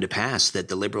to come to pass, that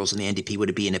the Liberals and the NDP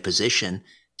would be in a position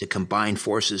to combine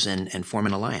forces and form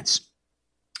an alliance?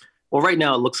 Well, right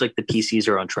now it looks like the PCs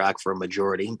are on track for a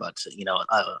majority, but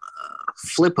a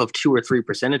flip of 2 or 3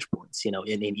 percentage points, in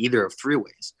either of 3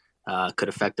 ways could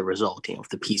affect the result. If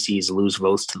the PCs lose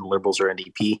votes to the Liberals or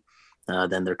NDP,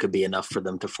 then there could be enough for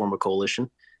them to form a coalition.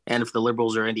 And if the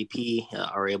Liberals or NDP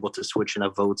are able to switch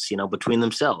enough votes, between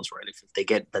themselves, right? If they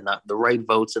get the right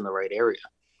votes in the right area,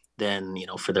 then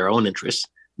for their own interests,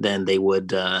 then they'd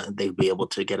be able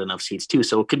to get enough seats too.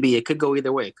 So it could go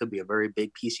either way. It could be a very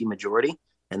big PC majority,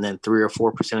 and then 3 or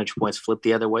 4 percentage points flip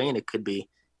the other way, and it could be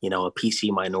a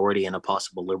PC minority and a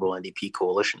possible Liberal NDP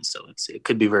coalition. So it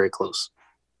could be very close.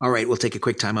 All right, we'll take a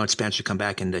quick time out, Spencer, come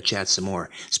back and chat some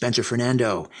more. Spencer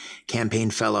Fernando,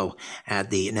 campaign fellow at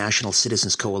the National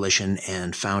Citizens Coalition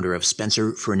and founder of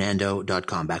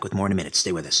spencerfernando.com. Back with more in a minute.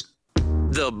 Stay with us.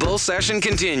 The bull session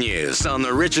continues on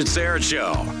The Richard Syrett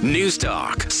Show. News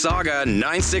Talk, Saga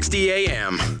 960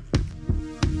 AM.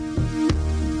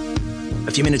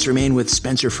 A few minutes remain with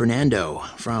Spencer Fernando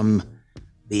from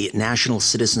the National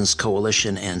Citizens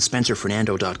Coalition and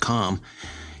spencerfernando.com.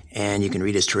 And you can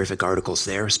read his terrific articles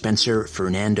there,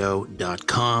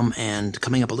 spencerfernando.com. And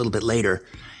coming up a little bit later,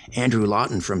 Andrew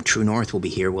Lawton from True North will be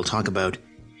here. We'll talk about,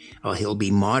 he'll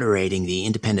be moderating the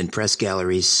Independent Press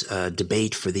Gallery's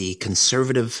debate for the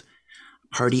Conservative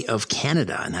Party of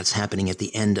Canada, and that's happening at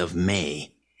the end of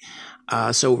May.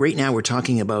 So right now we're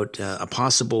talking about a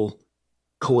possible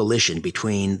coalition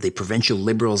between the provincial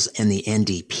Liberals and the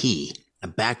NDP, a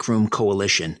backroom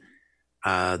coalition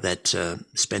that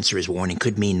Spencer is warning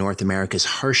could mean North America's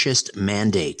harshest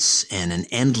mandates and an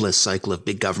endless cycle of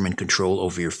big government control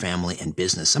over your family and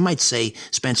business. Some might say,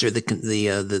 Spencer, the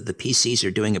PCs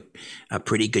are doing a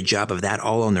pretty good job of that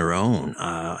all on their own.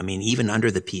 I mean, even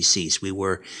under the PCs, we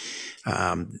were,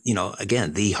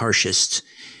 again, the harshest.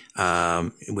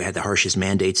 We had the harshest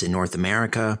mandates in North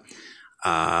America.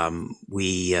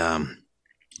 We have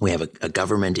a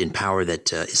government in power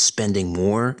that is spending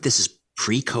more. This is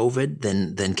pre-COVID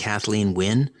than Kathleen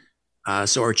Wynne.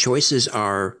 So our choices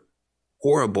are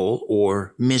horrible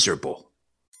or miserable.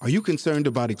 Are you concerned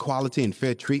about equality and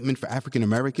fair treatment for African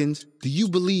Americans? Do you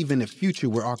believe in a future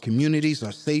where our communities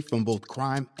are safe from both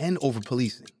crime and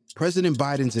over-policing? President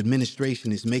Biden's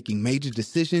administration is making major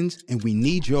decisions, and we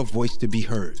need your voice to be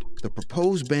heard. The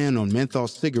proposed ban on menthol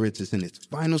cigarettes is in its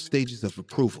final stages of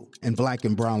approval, and Black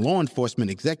and brown law enforcement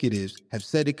executives have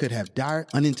said it could have dire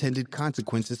unintended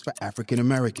consequences for African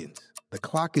Americans. The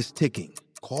clock is ticking.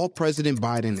 Call President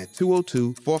Biden at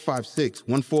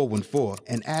 202-456-1414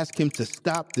 and ask him to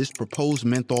stop this proposed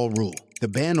menthol rule. The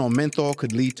ban on menthol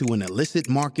could lead to an illicit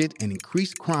market and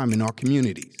increased crime in our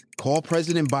communities. Call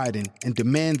President Biden and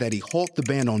demand that he halt the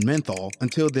ban on menthol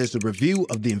until there's a review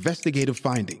of the investigative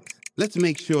findings. Let's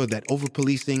make sure that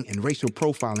over-policing and racial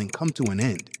profiling come to an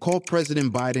end. Call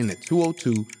President Biden at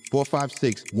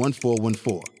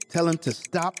 202-456-1414. Tell him to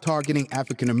stop targeting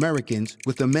African Americans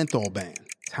with a menthol ban.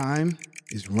 Time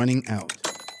is running out.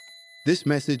 This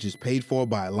message is paid for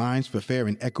by Alliance for Fair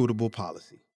and Equitable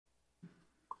Policy.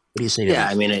 What do you say to Yeah,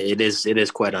 that? I mean, it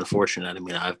is quite unfortunate. I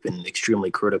mean, I've been extremely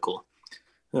critical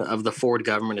of the Ford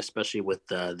government, especially with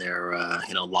their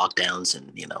lockdowns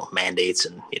and mandates,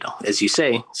 and as you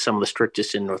say, some of the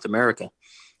strictest in North America.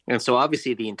 And so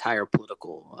obviously the entire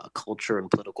political culture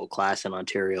and political class in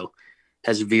Ontario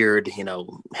has veered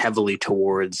heavily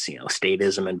towards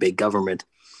statism and big government.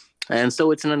 And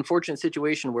so it's an unfortunate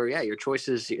situation where your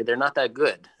choices, they're not that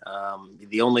good.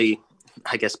 The only,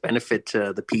 I guess, benefit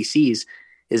to the PCs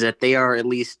is that they are, at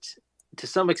least to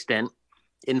some extent,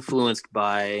 influenced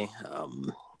by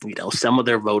some of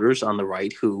their voters on the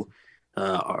right who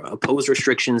oppose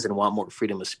restrictions and want more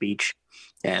freedom of speech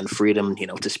and freedom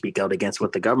to speak out against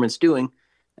what the government's doing.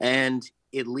 And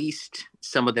at least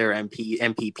some of their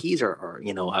MPPs are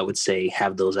I would say,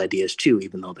 have those ideas too,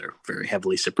 even though they're very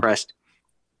heavily suppressed.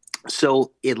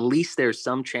 So at least there's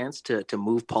some chance to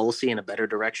move policy in a better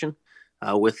direction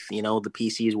with the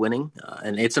PCs winning,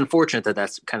 and it's unfortunate that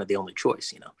that's kind of the only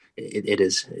choice.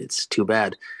 It's too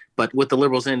bad. But with the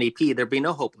Liberals and NDP, there'd be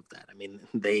no hope of that. I mean,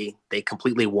 they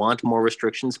completely want more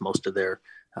restrictions. Most of their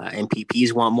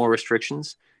MPPs want more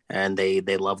restrictions, and they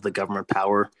love the government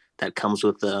power that comes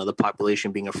with the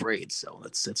population being afraid. So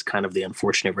it's kind of the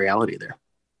unfortunate reality there.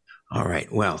 All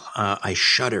right. Well, I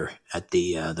shudder at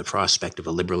the prospect of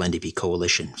a Liberal-NDP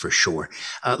coalition for sure.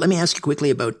 Let me ask you quickly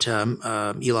about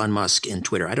Elon Musk and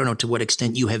Twitter. I don't know to what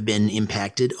extent you have been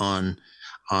impacted on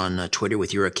Twitter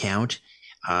with your account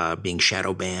being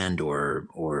shadow banned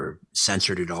or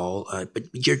censored at all. But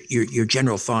your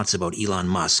general thoughts about Elon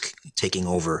Musk taking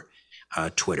over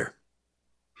Twitter.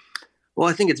 Well,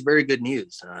 I think it's very good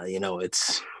news.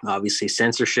 It's obviously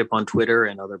censorship on Twitter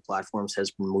and other platforms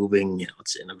has been moving.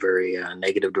 It's in a very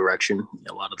negative direction.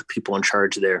 A lot of the people in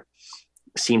charge there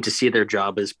seem to see their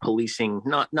job as policing.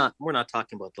 We're not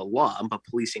talking about the law, but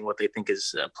policing what they think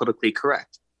is politically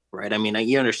correct, right? I mean,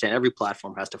 you understand every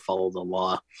platform has to follow the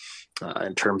law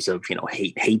in terms of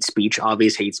hate speech,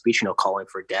 obvious hate speech. Calling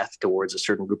for death towards a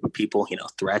certain group of people.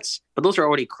 Threats, but those are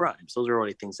already crimes. Those are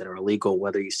already things that are illegal,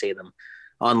 whether you say them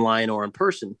online or in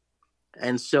person.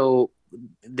 And so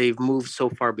they've moved so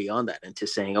far beyond that into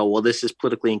saying, oh, well, this is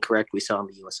politically incorrect. We saw in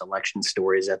the U.S. election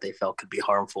stories that they felt could be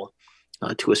harmful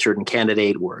to a certain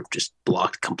candidate were just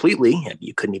blocked completely, and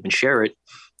you couldn't even share it.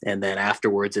 And then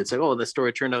afterwards, it's like, oh, the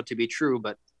story turned out to be true,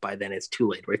 but by then it's too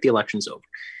late, right? The election's over.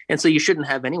 And so you shouldn't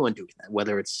have anyone doing that,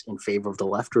 whether it's in favor of the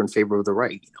left or in favor of the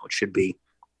right. It should be,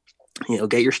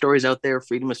 get your stories out there,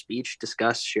 freedom of speech,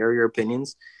 discuss, share your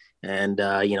opinions. And,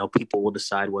 people will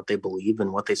decide what they believe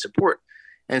and what they support.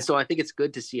 And so I think it's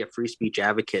good to see a free speech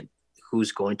advocate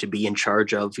who's going to be in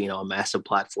charge of, a massive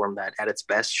platform that at its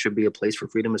best should be a place for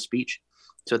freedom of speech.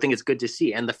 So I think it's good to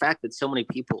see. And the fact that so many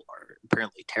people are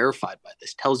apparently terrified by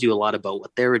this tells you a lot about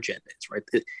what their agenda is, right?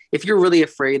 If you're really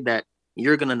afraid that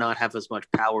you're going to not have as much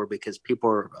power because people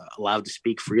are allowed to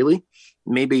speak freely,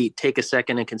 maybe take a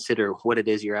second and consider what it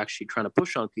is you're actually trying to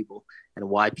push on people and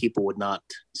why people would not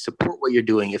support what you're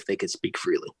doing if they could speak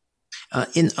freely.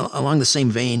 Along the same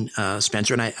vein,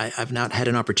 Spencer, and I've not had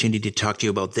an opportunity to talk to you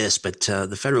about this, but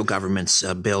the federal government's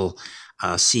bill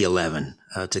C-11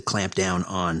 to clamp down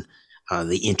on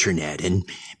the internet and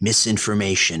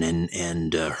misinformation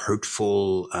and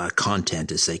hurtful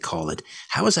content, as they call it.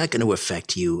 How is that going to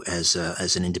affect you as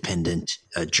an independent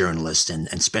journalist and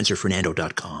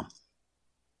SpencerFernando.com?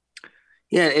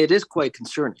 Yeah, it is quite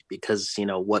concerning because,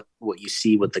 what you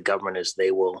see with the government is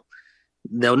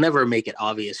they'll never make it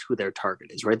obvious who their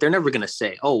target is, right? They're never going to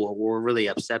say, oh, well, we're really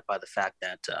upset by the fact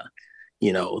that,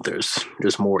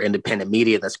 there's more independent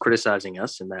media that's criticizing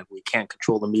us and that we can't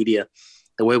control the media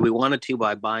the way we wanted to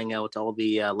by buying out all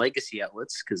the legacy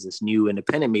outlets because this new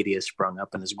independent media has sprung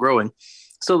up and is growing.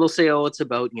 So they'll say, oh, it's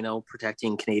about,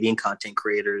 protecting Canadian content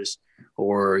creators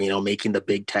or, making the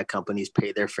big tech companies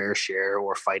pay their fair share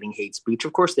or fighting hate speech.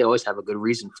 Of course, they always have a good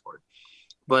reason for it.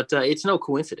 But it's no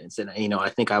coincidence. And, I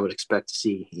think I would expect to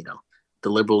see, the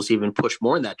Liberals even push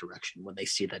more in that direction when they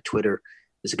see that Twitter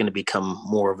is going to become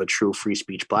more of a true free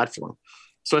speech platform.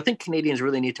 So I think Canadians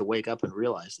really need to wake up and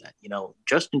realize that,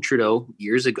 Justin Trudeau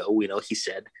years ago, he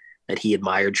said that he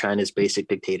admired China's basic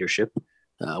dictatorship.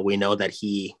 We know that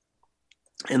he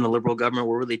and the Liberal government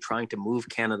were really trying to move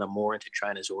Canada more into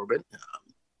China's orbit.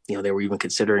 They were even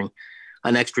considering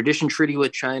an extradition treaty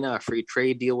with China, a free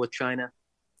trade deal with China.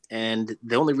 And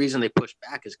the only reason they pushed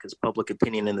back is because public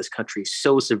opinion in this country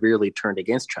so severely turned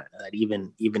against China that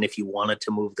even if you wanted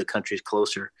to move the countries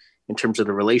closer in terms of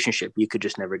the relationship, you could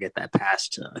just never get that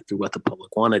passed through what the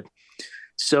public wanted.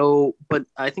 So, but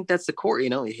I think that's the core.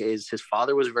 His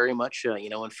father was very much,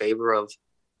 in favor of,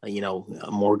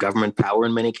 more government power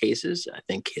in many cases. I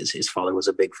think his father was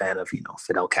a big fan of,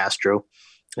 Fidel Castro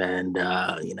and,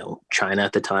 China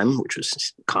at the time, which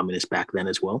was communist back then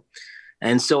as well.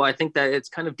 And so I think that it's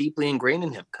kind of deeply ingrained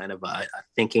in him, kind of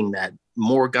thinking that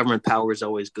more government power is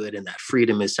always good and that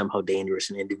freedom is somehow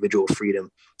dangerous and individual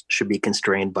freedom should be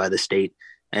constrained by the state.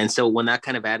 And so when that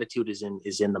kind of attitude is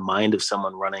in the mind of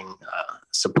someone running a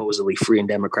supposedly free and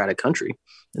democratic country,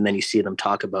 and then you see them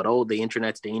talk about, the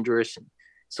internet's dangerous and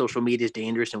social media is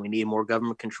dangerous and we need more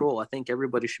government control, I think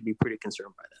everybody should be pretty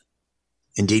concerned by that.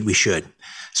 Indeed, we should.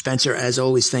 Spencer, as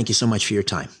always, thank you so much for your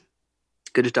time.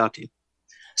 Good to talk to you.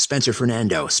 Spencer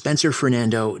Fernando,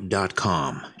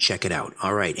 spencerfernando.com. Check it out.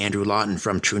 All right, Andrew Lawton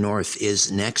from True North is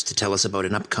next to tell us about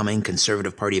an upcoming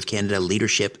Conservative Party of Canada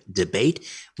leadership debate,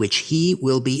 which he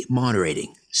will be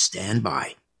moderating. Stand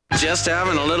by. Just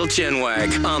having a little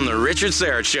chinwag on the Richard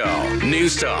Syrett Show.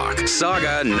 News Talk,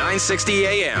 Saga 960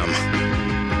 AM.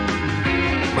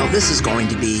 Well, this is going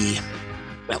to be,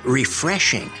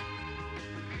 refreshing.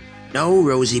 No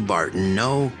Rosie Barton,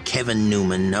 no Kevin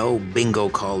Newman, no bingo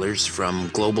callers from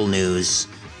Global News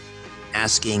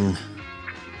asking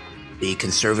the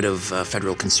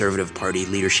Federal Conservative Party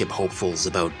leadership hopefuls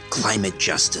about climate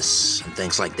justice and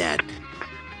things like that.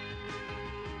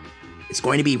 It's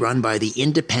going to be run by the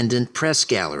Independent Press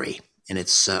Gallery, and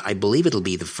it's, I believe it'll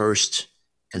be the first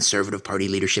Conservative Party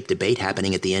leadership debate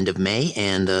happening at the end of May,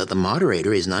 and the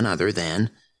moderator is none other than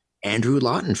Andrew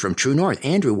Lawton from True North.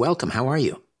 Andrew, welcome. How are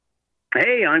you?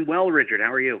 Hey, I'm well, Richard.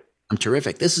 How are you? I'm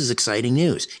terrific. This is exciting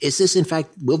news. Is this, in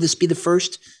fact, will this be the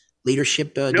first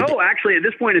leadership debate? No, actually, at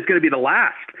this point, it's going to be the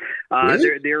last.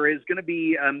 Really? There is going to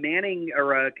be a Manning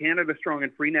or a Canada Strong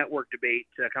and Free Network debate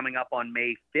coming up on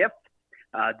May 5th.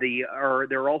 There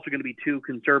are also going to be two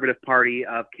Conservative Party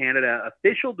of Canada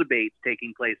official debates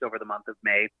taking place over the month of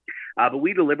May. But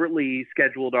we deliberately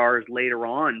scheduled ours later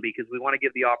on because we want to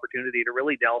give the opportunity to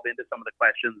really delve into some of the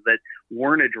questions that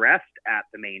weren't addressed at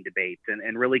the main debates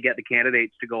and really get the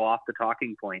candidates to go off the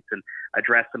talking points and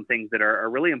address some things that are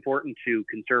really important to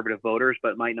Conservative voters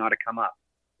but might not have come up.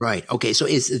 Right. Okay. So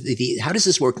how does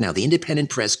this work now? The Independent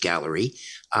Press Gallery,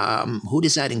 who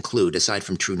does that include aside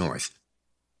from True North?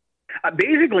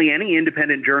 Basically, any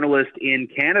independent journalist in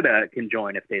Canada can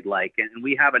join if they'd like. And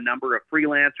we have a number of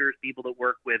freelancers, people that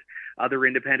work with other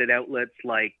independent outlets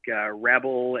like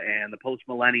Rebel and the Post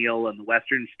Millennial and the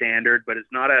Western Standard, but it's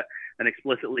not an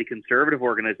explicitly conservative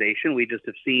organization. We just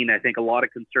have seen, I think, a lot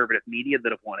of conservative media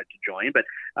that have wanted to join. But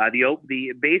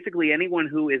basically anyone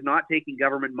who is not taking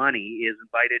government money is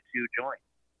invited to join.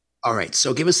 All right.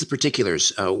 So give us the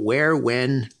particulars. Where,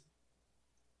 when?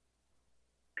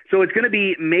 So it's going to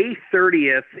be May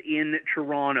 30th in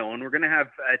Toronto, and we're going to have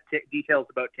details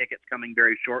about tickets coming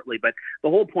very shortly. But the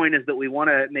whole point is that we want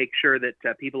to make sure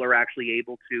that people are actually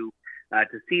able to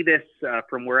see this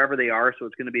from wherever they are. So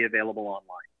it's going to be available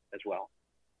online as well.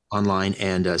 Online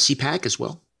and CPAC as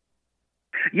well?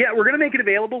 Yeah, we're going to make it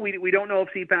available. We don't know if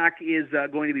CPAC is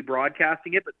going to be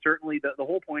broadcasting it, but certainly the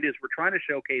whole point is we're trying to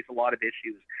showcase a lot of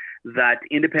issues that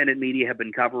independent media have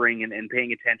been covering and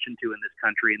paying attention to in this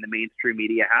country, and the mainstream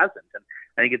media hasn't. And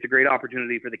I think it's a great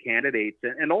opportunity for the candidates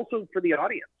and also for the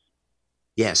audience.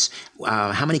 Yes.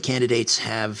 How many candidates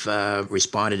have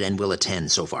responded and will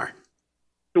attend so far?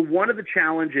 So one of the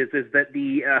challenges is that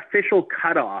the official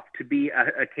cutoff to be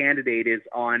a candidate is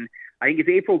on, I think it's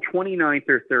April 29th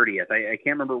or 30th. I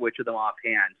can't remember which of them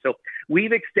offhand. So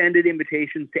we've extended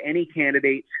invitations to any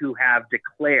candidates who have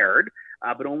declared,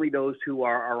 but only those who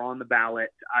are on the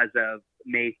ballot as of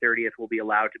May 30th will be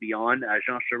allowed to be on.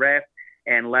 Jean Syrett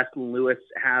and Leslyn Lewis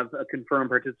have a confirmed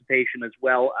participation, as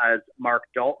well as Mark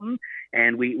Dalton.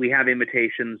 And we have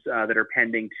invitations that are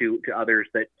pending to others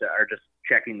that are just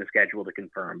checking the schedule to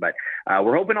confirm. But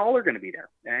we're hoping all are going to be there.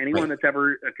 Anyone that's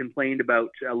ever complained about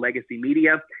legacy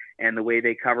media and the way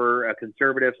they cover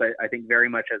conservatives, I think very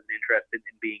much has an interest in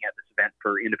being at this event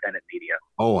for independent media.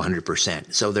 Oh,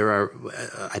 100%. So there are,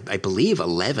 I believe,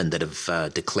 11 that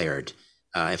have declared,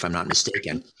 if I'm not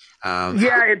mistaken.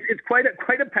 Yeah, it's quite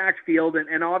a packed field,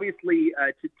 and obviously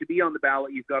to be on the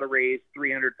ballot, you've got to raise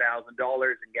 $300,000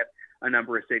 and get a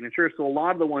number of signatures. So a lot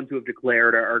of the ones who have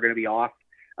declared are going to be off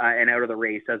and out of the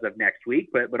race as of next week.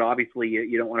 But obviously,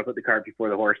 you don't want to put the cart before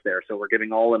the horse there. So we're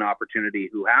giving all an opportunity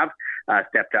who have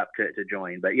stepped up to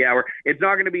join. But yeah, it's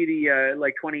not going to be the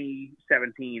like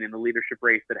 2017 in the leadership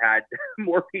race that had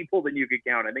more people than you could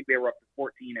count. I think they were up to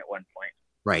 14 at one point.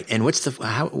 Right. And what's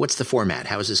the format?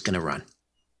 How is this going to run?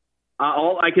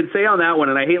 All I can say on that one,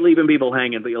 and I hate leaving people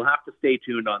hanging, but you'll have to stay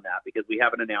tuned on that because we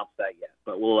haven't announced that yet.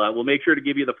 But we'll make sure to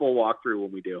give you the full walkthrough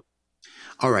when we do.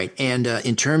 All right. And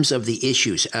in terms of the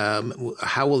issues,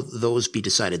 how will those be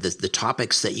decided? The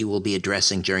topics that you will be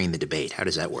addressing during the debate, how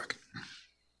does that work?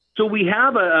 So we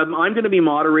have I'm going to be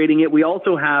moderating it. We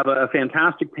also have a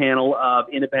fantastic panel of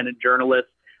independent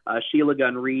journalists, Sheila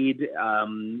Gunn-Reid.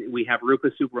 We have Rupa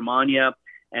Subramania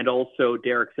and also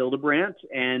Derek Hildebrandt.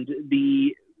 And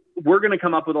we're going to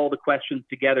come up with all the questions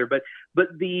together, but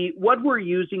what we're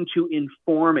using to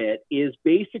inform it is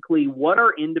basically what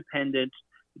our independent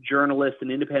journalists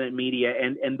and independent media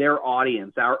and their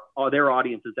audience, our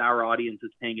audience is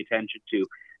paying attention to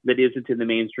that isn't in the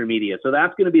mainstream media. So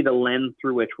that's going to be the lens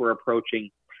through which we're approaching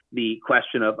the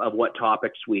question of what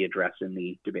topics we address in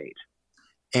the debate.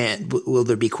 And will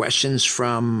there be questions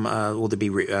from? Will there be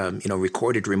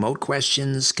recorded remote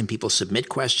questions? Can people submit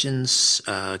questions?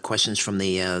 Questions from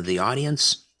the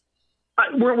audience?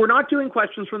 We're not doing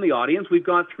questions from the audience. We've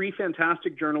got three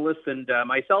fantastic journalists and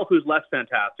myself, who's less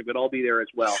fantastic, but I'll be there as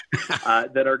well,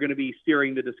 that are going to be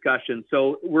steering the discussion.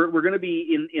 So we're going to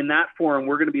be in that forum.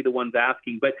 We're going to be the ones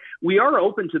asking, but we are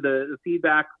open to the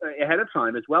feedback ahead of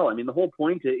time as well. I mean, the whole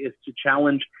point is to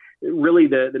challenge really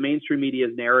the mainstream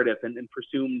media's narrative and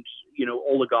presumed,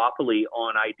 oligopoly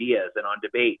on ideas and on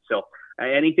debate. So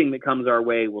anything that comes our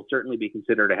way will certainly be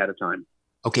considered ahead of time.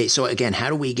 Okay, so again, how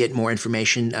do we get more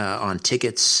information on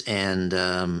tickets? And is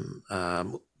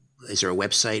there a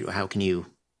website? How can we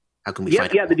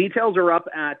find it? Yeah, the details are up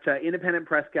at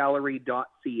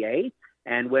independentpressgallery.ca.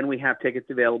 And when we have tickets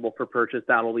available for purchase,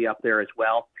 that'll be up there as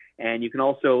well. And you can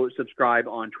also subscribe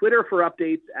on Twitter for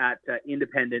updates at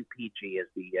IndependentPG is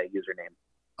the username.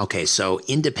 Okay, so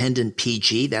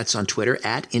IndependentPG, that's on Twitter,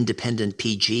 at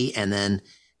IndependentPG, and then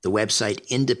the website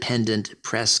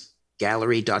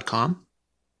independentpressgallery.com?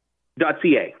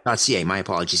 .ca. My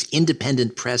apologies.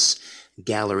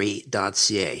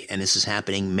 Independentpressgallery.ca. And this is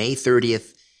happening May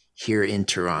 30th here in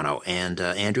Toronto. And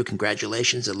Andrew,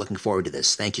 congratulations and looking forward to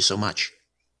this. Thank you so much.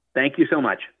 Thank you so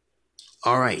much.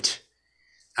 All right.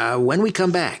 When we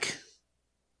come back,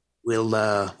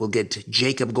 we'll get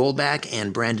Jacob Goldback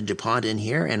and Brandon DuPont in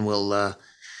here, and we'll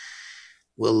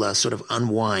sort of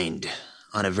unwind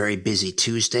on a very busy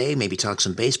Tuesday, maybe talk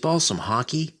some baseball, some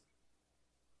hockey.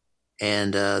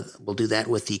 And we'll do that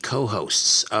with the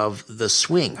co-hosts of The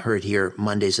Swing, heard here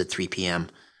Mondays at 3 p.m.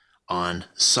 on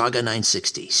Saga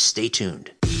 960. Stay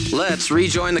tuned. Let's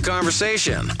rejoin the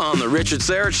conversation on The Richard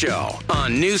Syrett Show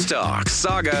on News Talk,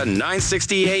 Saga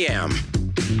 960 AM.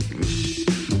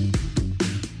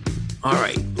 All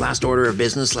right, last order of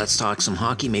business. Let's talk some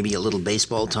hockey, maybe a little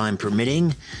baseball, time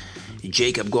permitting.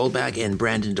 Jacob Goldback and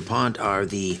Brandon DuPont are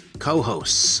the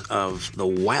co-hosts of the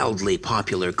wildly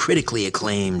popular, critically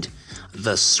acclaimed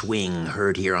The Swing,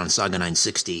 heard here on Saga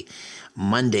 960,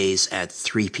 Mondays at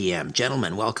 3 p.m.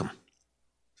 Gentlemen, welcome.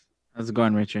 How's it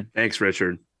going, Richard? Thanks,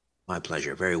 Richard. My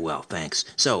pleasure. Very well, thanks.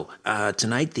 So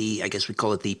tonight, I guess we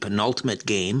call it the penultimate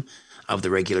game of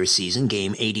the regular season,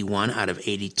 game 81 out of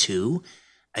 82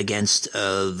 against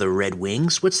the Red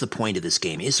Wings. What's the point of this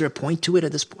game? Is there a point to it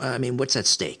at this point? I mean, what's at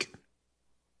stake?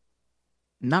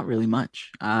 Not really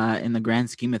much. In the grand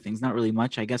scheme of things, not really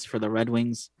much. I guess for the Red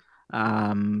Wings,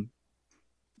 I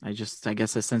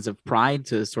guess a sense of pride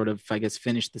to sort of,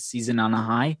 finish the season on a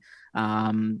high.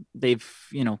 They've,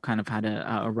 kind of had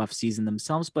a rough season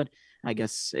themselves, but I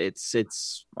guess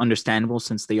it's understandable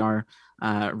since they are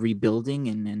rebuilding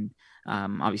and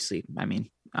obviously, I mean,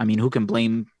 who can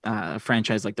blame a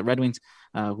franchise like the Red Wings,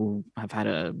 who have had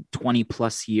a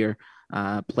 20-plus year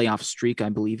playoff streak, I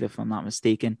believe, if I'm not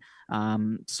mistaken.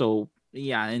 So,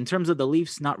 yeah, in terms of the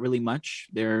Leafs, not really much.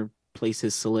 Their place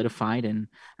is solidified and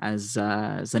as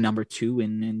a number 2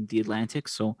 in the Atlantic.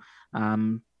 So,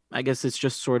 I guess it's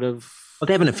just sort of... Well,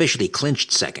 they haven't officially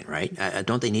clinched second, right?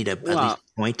 Don't they need at least a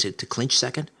point to clinch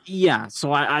second? Yeah,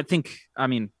 so I think,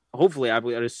 hopefully I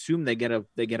would assume they get a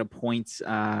point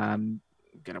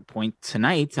get a point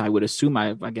tonight, I would assume,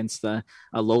 against a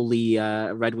lowly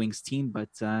Red Wings team. But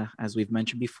as we've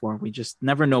mentioned before, we just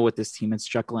never know with this team. It's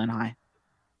Jekyll and Hyde.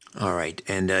 All right.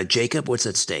 And Jacob, what's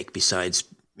at stake besides,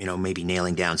 maybe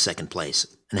nailing down second place?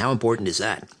 And how important is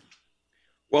that?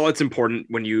 Well, it's important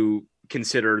when you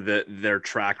consider their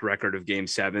track record of game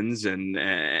sevens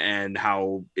and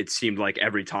how it seemed like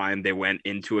every time they went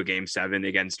into a game seven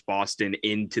against Boston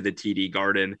into the TD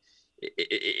Garden,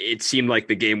 it seemed like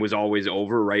the game was always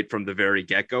over right from the very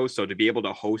get-go. So to be able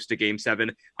to host a game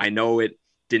seven, I know it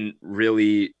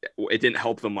didn't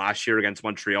help them last year against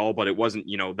Montreal, but it wasn't,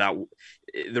 that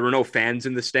there were no fans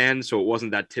in the stands. So it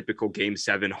wasn't that typical game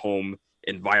seven home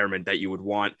environment that you would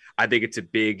want. I think it's a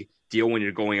big deal when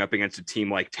you're going up against a team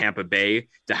like Tampa Bay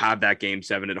to have that game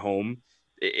seven at home.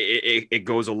 It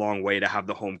goes a long way to have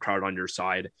the home crowd on your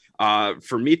side.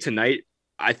 For me tonight,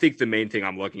 I think the main thing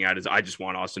I'm looking at is I just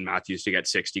want Austin Matthews to get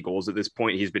 60 goals at this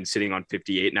point. He's been sitting on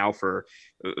 58 now for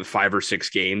 5 or 6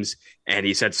 games, and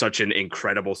he's had such an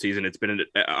incredible season. It's been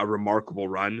a remarkable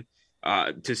run.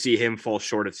 To see him fall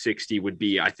short of 60 would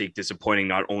be, I think, disappointing,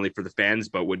 not only for the fans,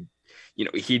 but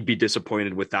he'd be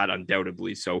disappointed with that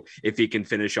undoubtedly. So if he can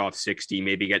finish off 60,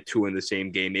 maybe get 2 in the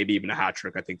same game, maybe even a hat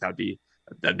trick, I think that'd be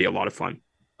a lot of fun.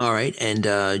 All right, and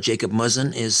Jacob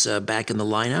Muzzin is back in the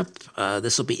lineup.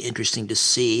 This will be interesting to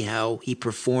see how he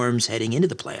performs heading into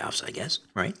the playoffs, I guess,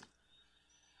 right?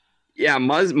 Yeah,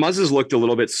 Muzz has looked a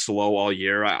little bit slow all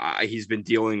year. He's been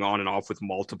dealing on and off with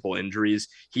multiple injuries.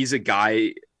 He's a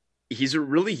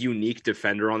really unique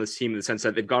defender on this team in the sense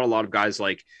that they've got a lot of guys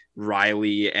like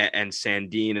Riley and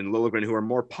Sandin and Liljegren who are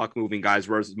more puck-moving guys,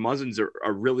 whereas Muzzin's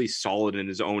are really solid in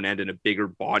his own end and a bigger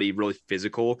body, really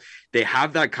physical. They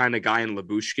have that kind of guy in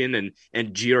Lyubushkin,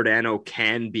 and Giordano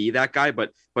can be that guy,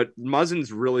 but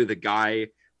Muzzin's really the guy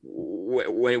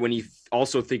when you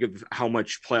also think of how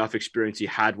much playoff experience he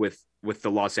had with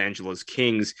the Los Angeles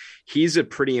Kings. He's a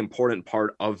pretty important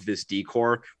part of this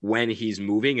decor when he's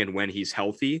moving and when he's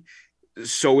healthy.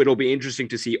 So it'll be interesting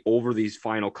to see over these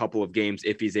final couple of games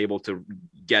if he's able to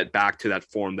get back to that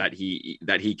form that he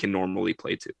can normally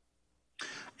play to.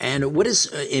 And what is,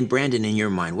 in Brandon, in your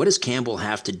mind, what does Campbell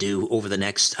have to do over the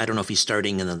next, I don't know if he's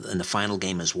starting in the final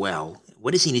game as well.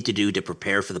 What does he need to do to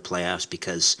prepare for the playoffs?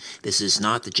 Because this is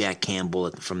not the Jack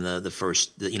Campbell from the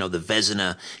first, the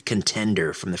Vezina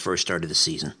contender from the first start of the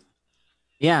season.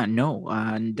 Yeah, no,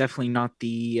 definitely not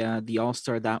the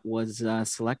All-Star that was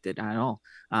selected at all.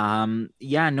 I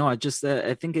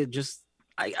think it just,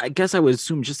 I guess I would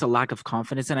assume just a lack of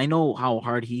confidence. And I know how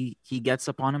hard he gets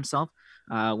upon himself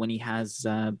when he has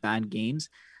bad games.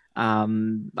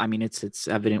 It's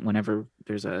evident whenever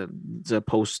there's a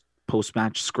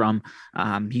post-match scrum.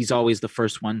 He's always the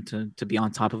first one to be on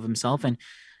top of himself. And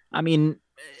I mean,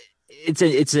 it's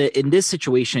in this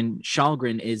situation,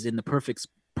 Källgren is in the perfect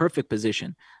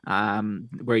position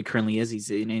where he currently is.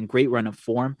 He's in a great run of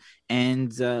form,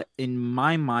 and in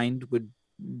my mind would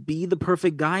be the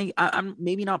perfect guy. I'm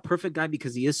maybe not perfect guy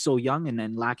because he is so young and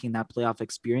then lacking that playoff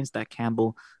experience that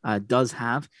Campbell does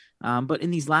have. But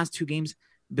in these last 2 games,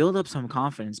 build up some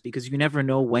confidence because you never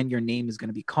know when your name is going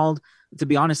to be called. To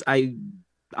be honest, I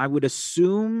would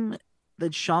assume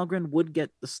that Källgren would get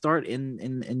the start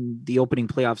in the opening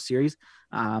playoff series.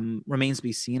 Remains to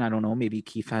be seen. I don't know. Maybe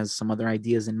Keefe has some other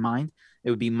ideas in mind.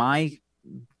 It would be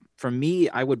for me,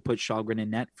 I would put Källgren in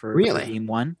net for game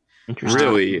 1. Interesting.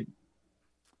 Really?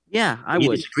 Yeah, I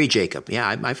would. Disagree, Jacob. Yeah,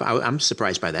 I'm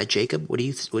surprised by that. Jacob, what do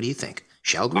you think?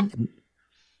 Källgren?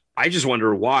 I just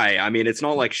wonder why. I mean, it's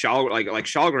not like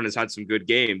Källgren has had some good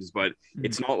games, but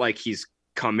it's not like he's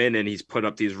come in and he's put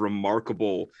up these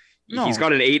remarkable. No. He's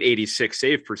got an .886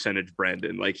 save percentage,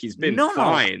 Brandon. Like he's been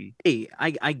fine. No. Hey,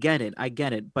 I get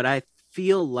it. But I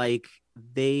feel like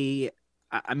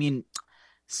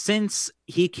since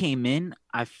he came in,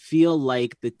 I feel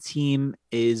like the team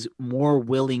is more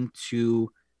willing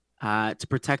to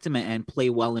protect him and play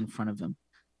well in front of him.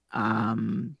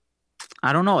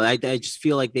 I don't know. I just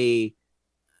feel like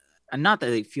not that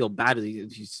they feel bad.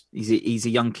 He's a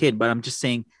young kid, but I'm just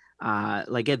saying,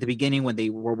 like at the beginning when they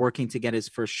were working to get his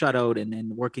first shutout and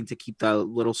working to keep the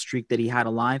little streak that he had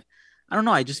alive. I don't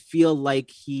know. I just feel like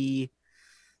he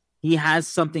has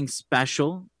something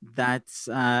special that's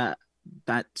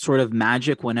that sort of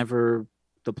magic whenever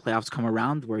the playoffs come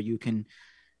around where you can,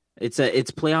 it's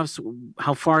playoffs.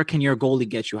 How far can your goalie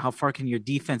get you? How far can your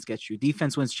defense get you?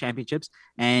 Defense wins championships.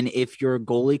 And if your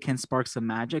goalie can spark some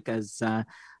magic, as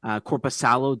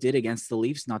Korpisalo did against the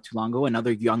Leafs not too long ago,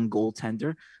 another young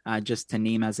goaltender, just to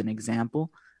name as an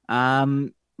example,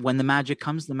 when the magic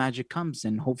comes,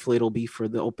 and hopefully it'll be for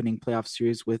the opening playoff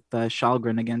series with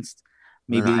Källgren against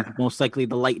Maybe most likely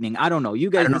the Lightning. I don't know. You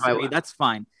guys disagree. That's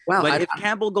fine. Well, but if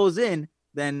Campbell goes in,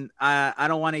 then I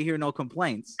don't want to hear no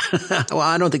complaints. Well,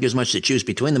 I don't think there's much to choose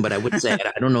between them, but I would say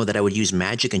I don't know that I would use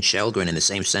Magic and Shelgren in the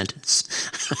same sentence.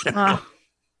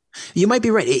 You might be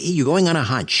right. You're going on a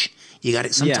hunch. You got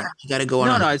it. Sometimes you got to go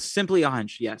on. No, it's simply a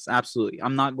hunch. Yes, absolutely.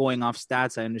 I'm not going off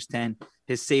stats. I understand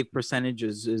his save percentage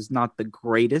is not the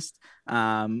greatest,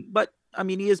 but I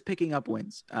mean he is picking up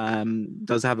wins.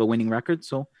 Does have a winning record,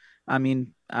 so I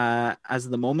mean as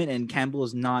of the moment, and Campbell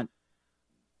has not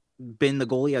been the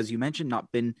goalie, as you mentioned,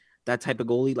 not been that type of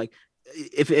goalie. Like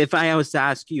if I was to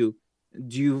ask you,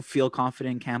 do you feel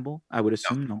confident in Campbell? I would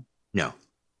assume no. Yeah.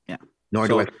 Nor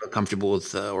do I feel comfortable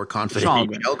with or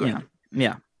confident in Shelgren.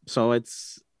 Yeah. So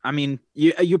it's, I mean,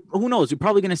 you who knows? You're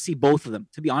probably going to see both of them.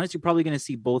 To be honest, you're probably going to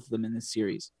see both of them in this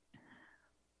series.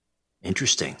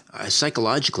 Interesting.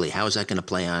 Psychologically, how is that going to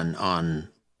play on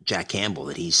Jack Campbell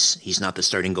that he's not the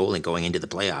starting goalie going into the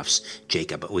playoffs,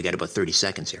 Jacob? But we got about 30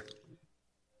 seconds here.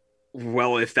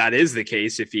 Well, if that is the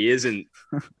case, if he isn't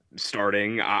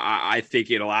starting, I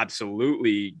think it'll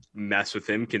absolutely mess with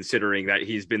him, considering that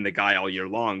he's been the guy all year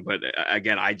long. But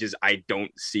again, I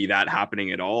don't see that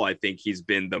happening at all. I think he's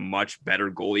been the much better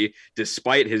goalie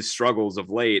despite his struggles of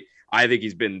late. I think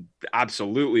he's been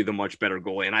absolutely the much better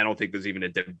goalie, and I don't think there's even a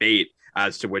debate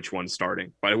as to which one's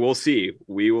starting. But we'll see.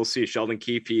 We will see. Sheldon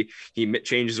Keefe, he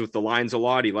changes with the lines a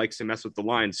lot. He likes to mess with the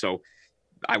lines, so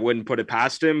I wouldn't put it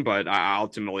past him, but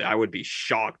ultimately I would be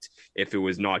shocked if it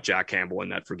was not Jack Campbell in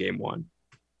net for game one.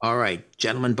 All right,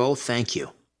 gentlemen, both, thank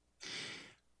you.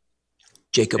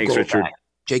 Jacob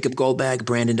Goldbag,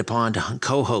 Brandon DePond,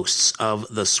 co-hosts of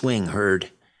The Swing, heard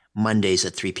Mondays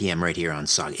at 3 p.m. right here on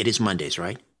Saga. It is Mondays,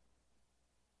 right?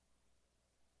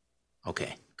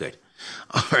 Okay, good.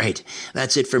 All right,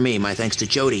 that's it for me. My thanks to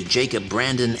Jody, Jacob,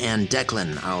 Brandon, and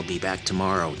Declan. I'll be back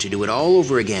tomorrow to do it all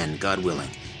over again, God willing.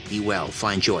 Be well,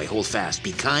 find joy, hold fast,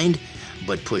 be kind,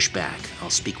 but push back. I'll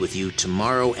speak with you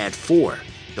tomorrow at 4.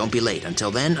 Don't be late. Until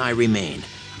then, I remain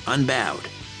unbowed,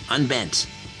 unbent,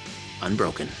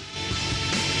 unbroken.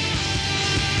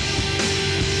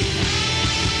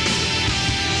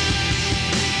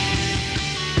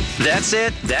 That's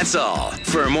it. That's all.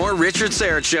 For more Richard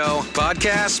Syrett Show,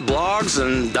 podcasts, blogs,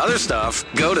 and other stuff,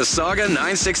 go to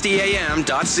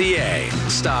saga960am.ca.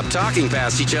 Stop talking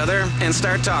past each other and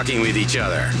start talking with each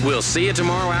other. We'll see you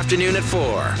tomorrow afternoon at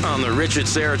 4 on The Richard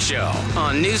Syrett Show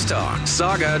on News Talk,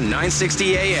 Saga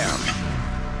 960 AM.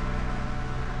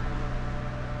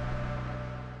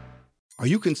 Are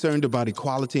you concerned about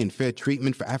equality and fair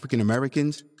treatment for African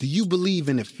Americans? Do you believe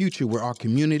in a future where our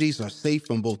communities are safe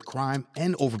from both crime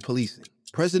and over-policing?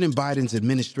 President Biden's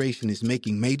administration is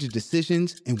making major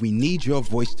decisions, and we need your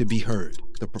voice to be heard.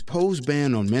 The proposed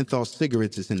ban on menthol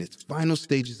cigarettes is in its final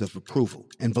stages of approval,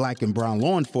 and Black and brown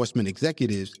law enforcement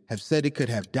executives have said it could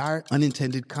have dire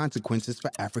unintended consequences for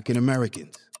African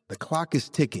Americans. The clock is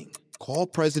ticking. Call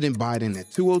President Biden at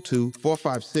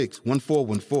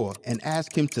 202-456-1414 and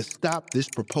ask him to stop this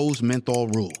proposed menthol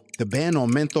rule. The ban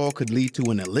on menthol could lead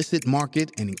to an illicit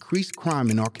market and increased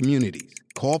crime in our communities.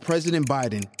 Call President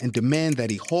Biden and demand that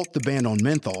he halt the ban on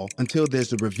menthol until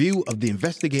there's a review of the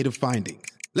investigative findings.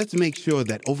 Let's make sure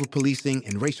that over-policing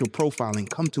and racial profiling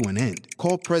come to an end.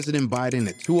 Call President Biden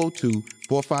at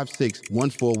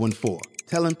 202-456-1414.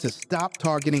 Tell him to stop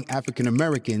targeting African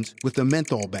Americans with a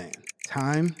menthol ban.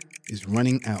 Time is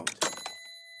running out.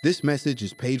 This message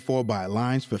is paid for by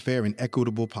Alliance for Fair and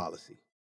Equitable Policy.